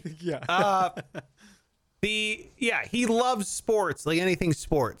for me. Yeah. He loves sports, like anything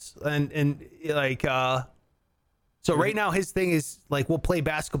sports, and like so right now his thing is like we'll play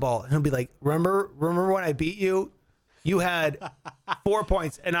basketball and he'll be like, remember when I beat you? You had 4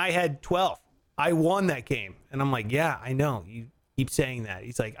 points and I had 12. I won that game. And I'm like, yeah, I know. You keep saying that.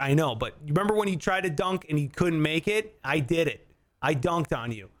 He's like, I know, but you remember when you tried to dunk and you couldn't make it? I did it. I dunked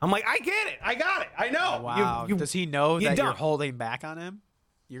on you. I'm like, I get it. I got it. I know. Wow. Does he know that you're dunked. holding back on him?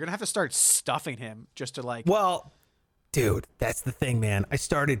 You're gonna have to start stuffing him just to like. Well, Dude, that's the thing, man. I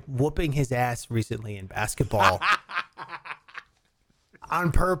started whooping his ass recently in basketball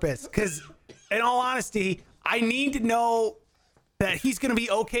on purpose. Because, in all honesty, I need to know that he's going to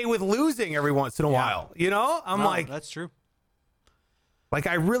be okay with losing every once in a while. You know? I'm like, that's true. Like,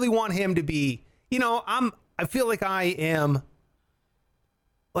 I really want him to be, you know, I feel like I am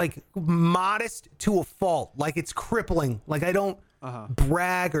like modest to a fault. Like, it's crippling. Like, I don't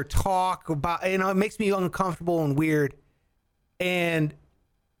brag or talk about, you know, it makes me uncomfortable and weird. And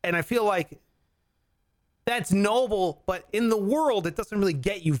I feel like that's noble, but in the world, it doesn't really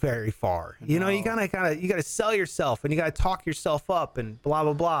get you very far. You know, you gotta sell yourself and you gotta talk yourself up and blah,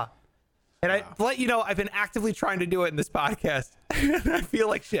 blah, blah. And I let you know, I've been actively trying to do it in this podcast. I feel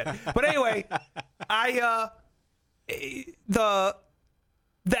like shit. But anyway, that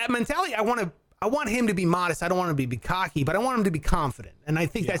mentality, I want him to be modest. I don't want him to be cocky, but I want him to be confident. And I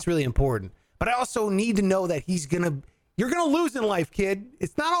think that's really important. But I also need to know that you're going to lose in life, kid.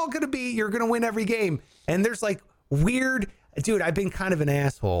 It's not all going to be, you're going to win every game. And there's like dude, I've been kind of an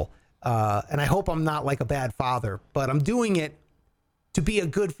asshole. And I hope I'm not like a bad father, but I'm doing it to be a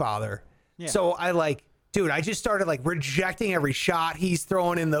good father. Yeah. So I just started like rejecting every shot he's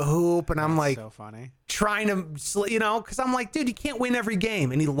throwing in the hoop. And I'm like, so funny. Trying to, you know, because I'm like, dude, you can't win every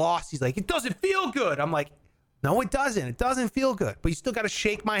game. And he lost. He's like, it doesn't feel good. I'm like, no, it doesn't. It doesn't feel good. But you still got to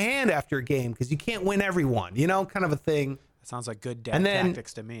shake my hand after a game because you can't win every one, you know, kind of a thing. That sounds like good dad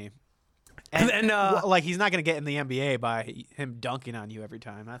tactics to me. And then, like, he's not going to get in the NBA by him dunking on you every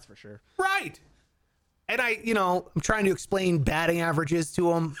time. That's for sure. Right. And I'm trying to explain batting averages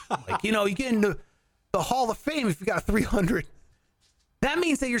to him. Like, you know, you get into the Hall of Fame if you got 300. That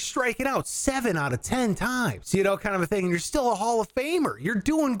means that you're striking out 7 out of 10 times, you know, kind of a thing. And you're still a Hall of Famer. You're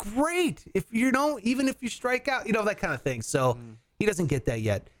doing great. If you know, even if you strike out, you know, that kind of thing. So he doesn't get that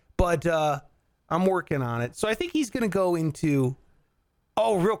yet, but I'm working on it. So I think he's going to go into,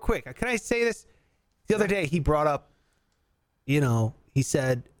 real quick. Can I say this? The other day he brought up, you know, he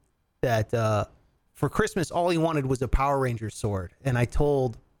said that for Christmas, all he wanted was a Power Rangers sword. And I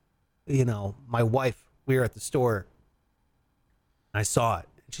told, you know, my wife, we were at the store. I saw it.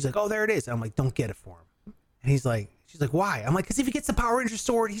 She's like, oh, there it is. And I'm like, don't get it for him. And she's like, why? I'm like, because if he gets the Power Ranger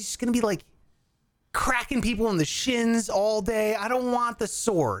sword, he's just going to be like cracking people in the shins all day. I don't want the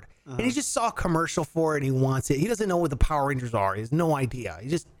sword. And he just saw a commercial for it and he wants it. He doesn't know what the Power Rangers are. He has no idea. He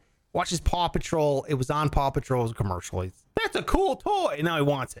just watches Paw Patrol. It was on Paw Patrol's commercial. That's a cool toy. And now he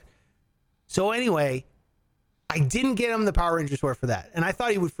wants it. So anyway, I didn't get him the Power Ranger sword for that. And I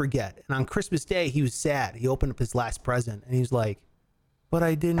thought he would forget. And on Christmas Day, he was sad. He opened up his last present and he was like, but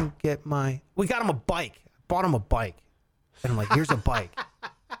I didn't get we got him a bike. I bought him a bike. And I'm like, here's a bike.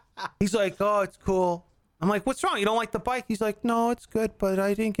 He's like, oh, it's cool. I'm like, what's wrong? You don't like the bike? He's like, no, it's good, but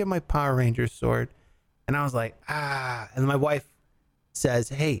I didn't get my Power Ranger sword. And I was like, And my wife says,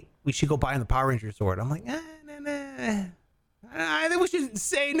 hey, we should go buy him the Power Ranger sword. I'm like, nah. I think we should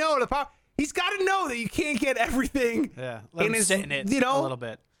say no to the Power. He's got to know that you can't get everything. Yeah, let him sit in it, you know, a little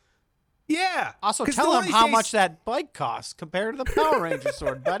bit. Yeah. Also, tell him how much that bike costs compared to the Power Ranger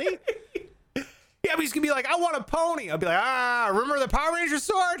sword, buddy. Yeah, but he's going to be like, I want a pony. I'll be like, remember the Power Ranger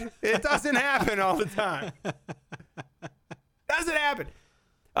sword? It doesn't happen all the time. Doesn't happen.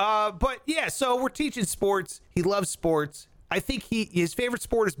 But yeah, so we're teaching sports. He loves sports. I think his favorite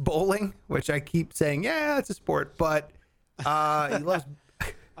sport is bowling, which I keep saying, yeah, it's a sport. But he loves.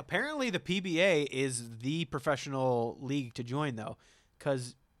 Apparently, the PBA is the professional league to join, though,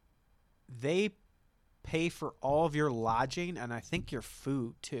 because they pay for all of your lodging and I think your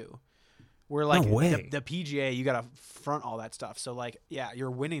food too. Where like the PGA, you gotta front all that stuff. So like, yeah,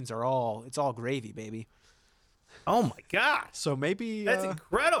 your winnings are it's all gravy, baby. Oh my god! So maybe that's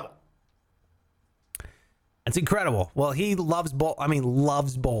incredible. That's incredible. Well, he loves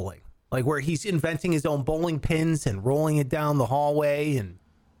loves bowling. Like where he's inventing his own bowling pins and rolling it down the hallway and.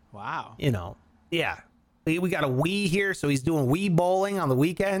 Wow. You know, yeah. We got a Wii here, so he's doing Wii bowling on the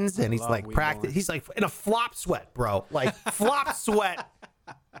weekends, and he's like practice. He's like in a flop sweat, bro. Like flop sweat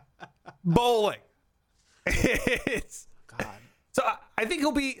bowling. It's God. So I think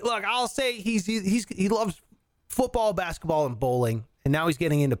he'll be. Look, I'll say he loves football, basketball, and bowling, and now he's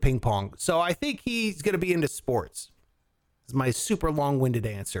getting into ping pong. So I think he's going to be into sports. Is my super long-winded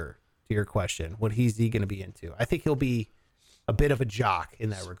answer to your question. What is he going to be into? I think he'll be a bit of a jock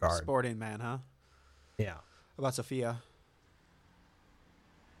in that regard. Sporting man, huh? Yeah. How about Sophia?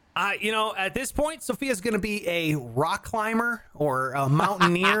 At this point, Sophia's going to be a rock climber or a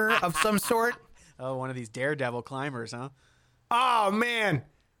mountaineer of some sort. Oh, one of these daredevil climbers, huh? Oh, man.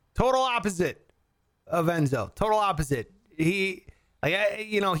 Total opposite of Enzo. Total opposite. He's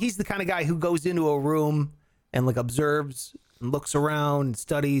the kind of guy who goes into a room and like observes and looks around and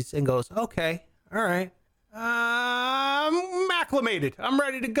studies and goes, okay, all right, I'm acclimated, I'm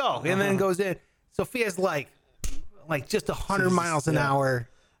ready to go, and then goes in. Sophia's like just 100 miles an hour.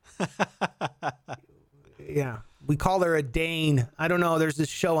 Yeah, we call her a Dane. I don't know. There's this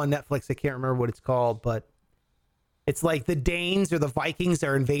show on Netflix. I can't remember what it's called, but it's like the Danes or the Vikings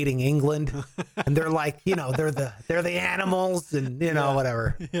are invading England, and they're like, they're the animals, and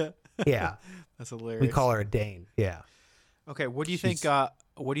whatever. Yeah, that's hilarious. We call her a Dane. Yeah. Okay, what do you think?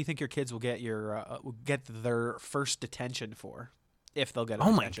 What do you think your kids will get their first detention for, if they'll get a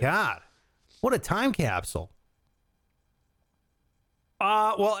detention? My God, what a time capsule!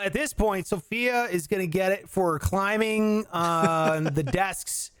 Well, at this point, Sophia is going to get it for climbing on the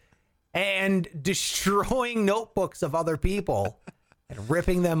desks and destroying notebooks of other people and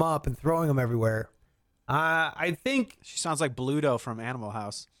ripping them up and throwing them everywhere. I think she sounds like Bluto from Animal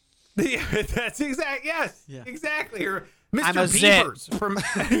House. Yeah, that's exact. Yes, yeah. Exactly. Or Mr. Beavers from.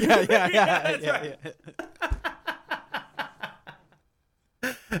 Yeah.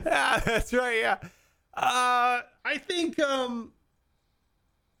 That's right. Yeah. I think.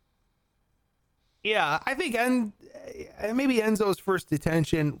 Yeah, I think maybe Enzo's first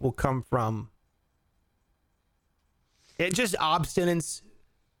detention will come from just obstinance.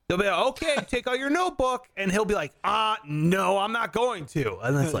 They'll be like, okay, take out your notebook, and he'll be like, no, I'm not going to.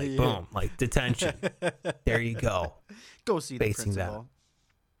 And it's like, boom, like detention. There you go. Go see the principal.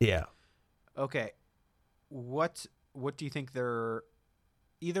 Yeah. Okay. What do you think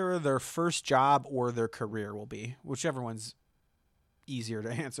either their first job or their career will be? Whichever one's easier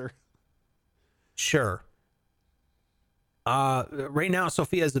to answer. Sure. Right now,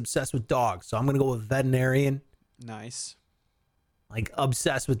 Sophia is obsessed with dogs, so I'm gonna go with veterinarian. Nice. Like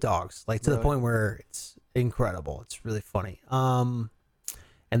obsessed with dogs, like to the point where it's incredible. It's really funny. And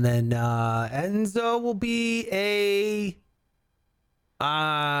then Enzo will be a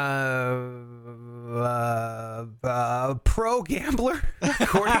pro gambler,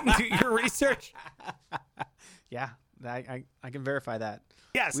 according to your research. Yeah, I can verify that.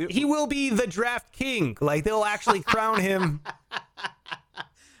 Yes, he will be the draft king. Like, they'll actually crown him.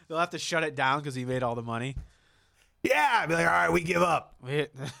 They'll have to shut it down because he made all the money. Yeah, be like, all right, we give up.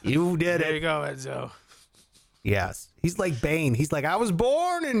 You did it. There you go, Enzo. Yes. He's like Bane. He's like, I was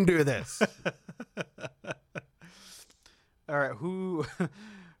born into this. All right,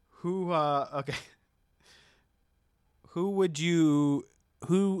 okay. Who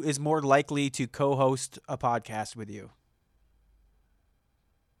is more likely to co-host a podcast with you?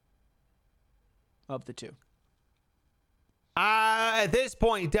 Of the two. At this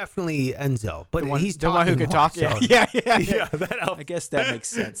point, definitely Enzo. But he's the one who can talk. So. Yeah, that helps. I guess that makes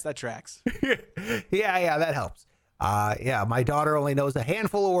sense. That tracks. yeah, that helps. My daughter only knows a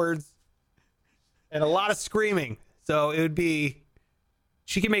handful of words and a lot of screaming. So it would be,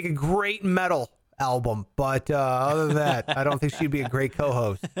 she can make a great metal album, but other than that, I don't think she'd be a great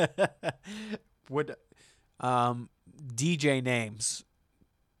co-host. Would DJ names?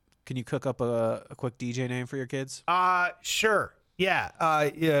 Can you cook up a quick DJ name for your kids? Sure. Yeah.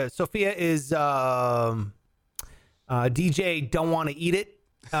 Sophia is DJ Don't Want to Eat It.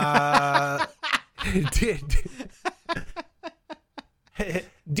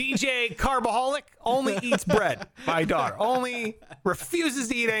 DJ Carbaholic only eats bread. My daughter only refuses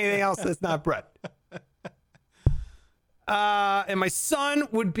to eat anything else that's not bread. And my son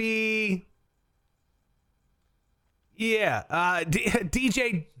would be, DJ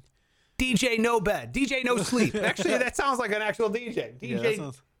No Bed, DJ No Sleep. Actually, that sounds like an actual DJ.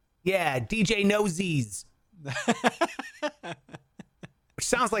 DJ No Z's. Which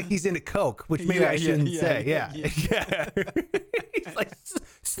sounds like he's into coke, which maybe I shouldn't say. Yeah. He's like,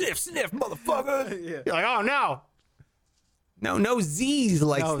 sniff, motherfucker. Yeah. You're like, oh no. No Z's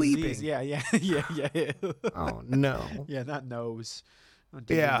like sleeping. Z's. Yeah. Oh no. Yeah, not nose.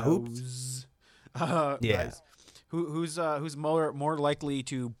 Yeah. Oops. Yeah. Guys, who's more likely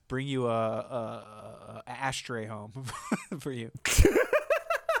to bring you a ashtray home for you?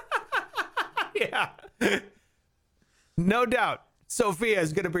 Yeah. No doubt. Sophia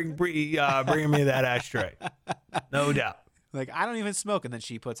is gonna bring me that ashtray. No doubt. Like, I don't even smoke, and then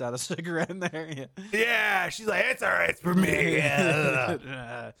she puts out a cigarette in there. Yeah, she's like, it's all right, it's for me.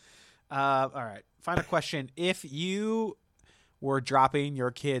 All right. Final question: if you were dropping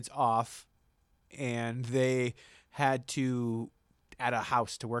your kids off, and they had to at a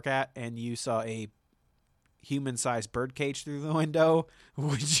house to work at, and you saw a human-sized bird cage through the window,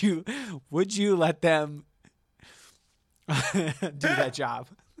 would you let them do that job?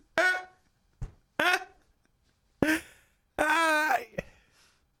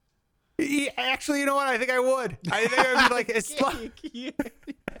 Yeah, actually, you know what? I think I would. I think I would be like, it's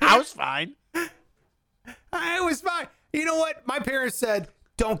I was fine. I was fine. You know what? My parents said,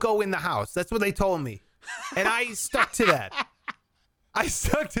 don't go in the house. That's what they told me. And I stuck to that.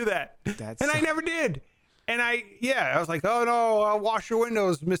 And I never did. And I was like, oh no, I'll wash your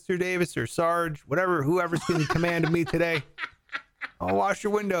windows, Mr. Davis or Sarge, whoever's been commanding me today. I'll wash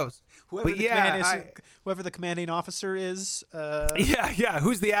your windows. Whoever the commanding officer is.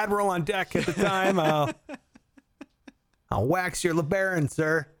 Who's the admiral on deck at the time? I'll wax your LeBaron,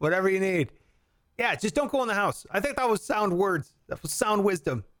 sir. Whatever you need. Yeah, just don't go in the house. I think that was sound words. That was sound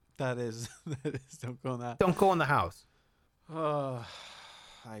wisdom. That is. Don't go in that. Don't go in the house. I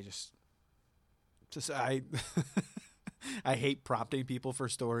I hate prompting people for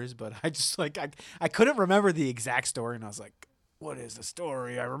stories, but I just I couldn't remember the exact story, and I was like, what is the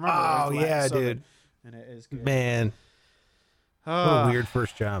story? I remember. Oh yeah, dude. And it is good. Man. What a weird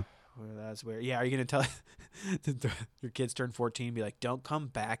first job. Well, that's weird. Yeah, are you gonna tell your kids turn 14 and be like, don't come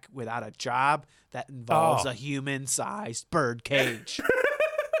back without a job that involves a human-sized bird cage?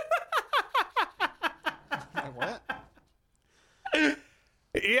 What?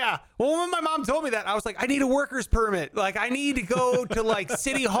 Yeah. Well, when my mom told me that, I was like, I need a worker's permit. Like, I need to go to like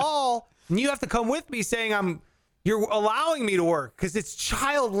City Hall, and you have to come with me saying you're allowing me to work because it's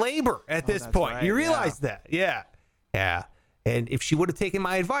child labor at this point. Right. You realize that? Yeah. Yeah. And if she would have taken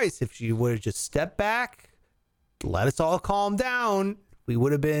my advice, if she would have just stepped back, let us all calm down, we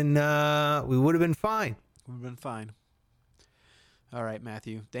would have been fine. We would have been fine. All right,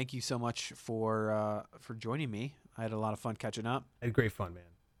 Matthew. Thank you so much for joining me. I had a lot of fun catching up. I had great fun, man.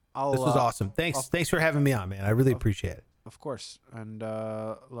 This was awesome. Thanks for having me on, man. I really appreciate it. Of course. And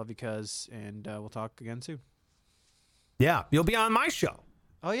love you, cuz. And we'll talk again soon. Yeah, you'll be on my show.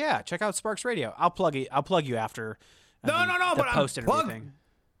 Oh yeah, check out Sparks Radio. I'll plug you after. No, but post and everything.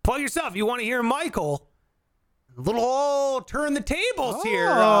 Plug yourself. You want to hear Michael? A little turn the tables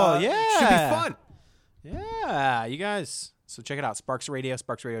here. Oh yeah, should be fun. Yeah, you guys. So check it out, Sparks Radio,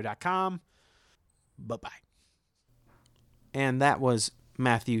 sparksradio.com. Bye-bye. And that was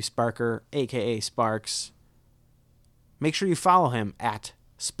Matthew Sparker, a.k.a. Sparks. Make sure you follow him at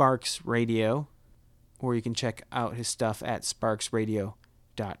Sparks Radio, or you can check out his stuff at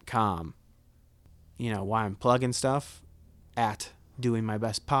sparksradio.com. You know, why I'm plugging stuff at Doing My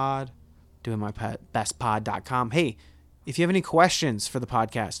Best Pod, doingmybestpod.com. Hey, if you have any questions for the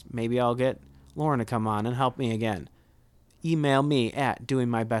podcast, maybe I'll get Lauren to come on and help me again. Email me at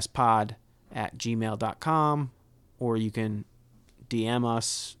doingmybestpod@gmail.com, or you can DM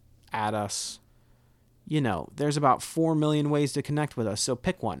us, add us. You know, there's about 4 million ways to connect with us, so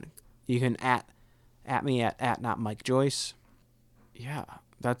pick one. You can at me at not Mike Joyce. Yeah,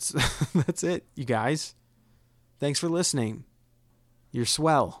 that's that's it, you guys. Thanks for listening. You're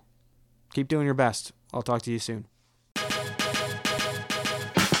swell. Keep doing your best. I'll talk to you soon.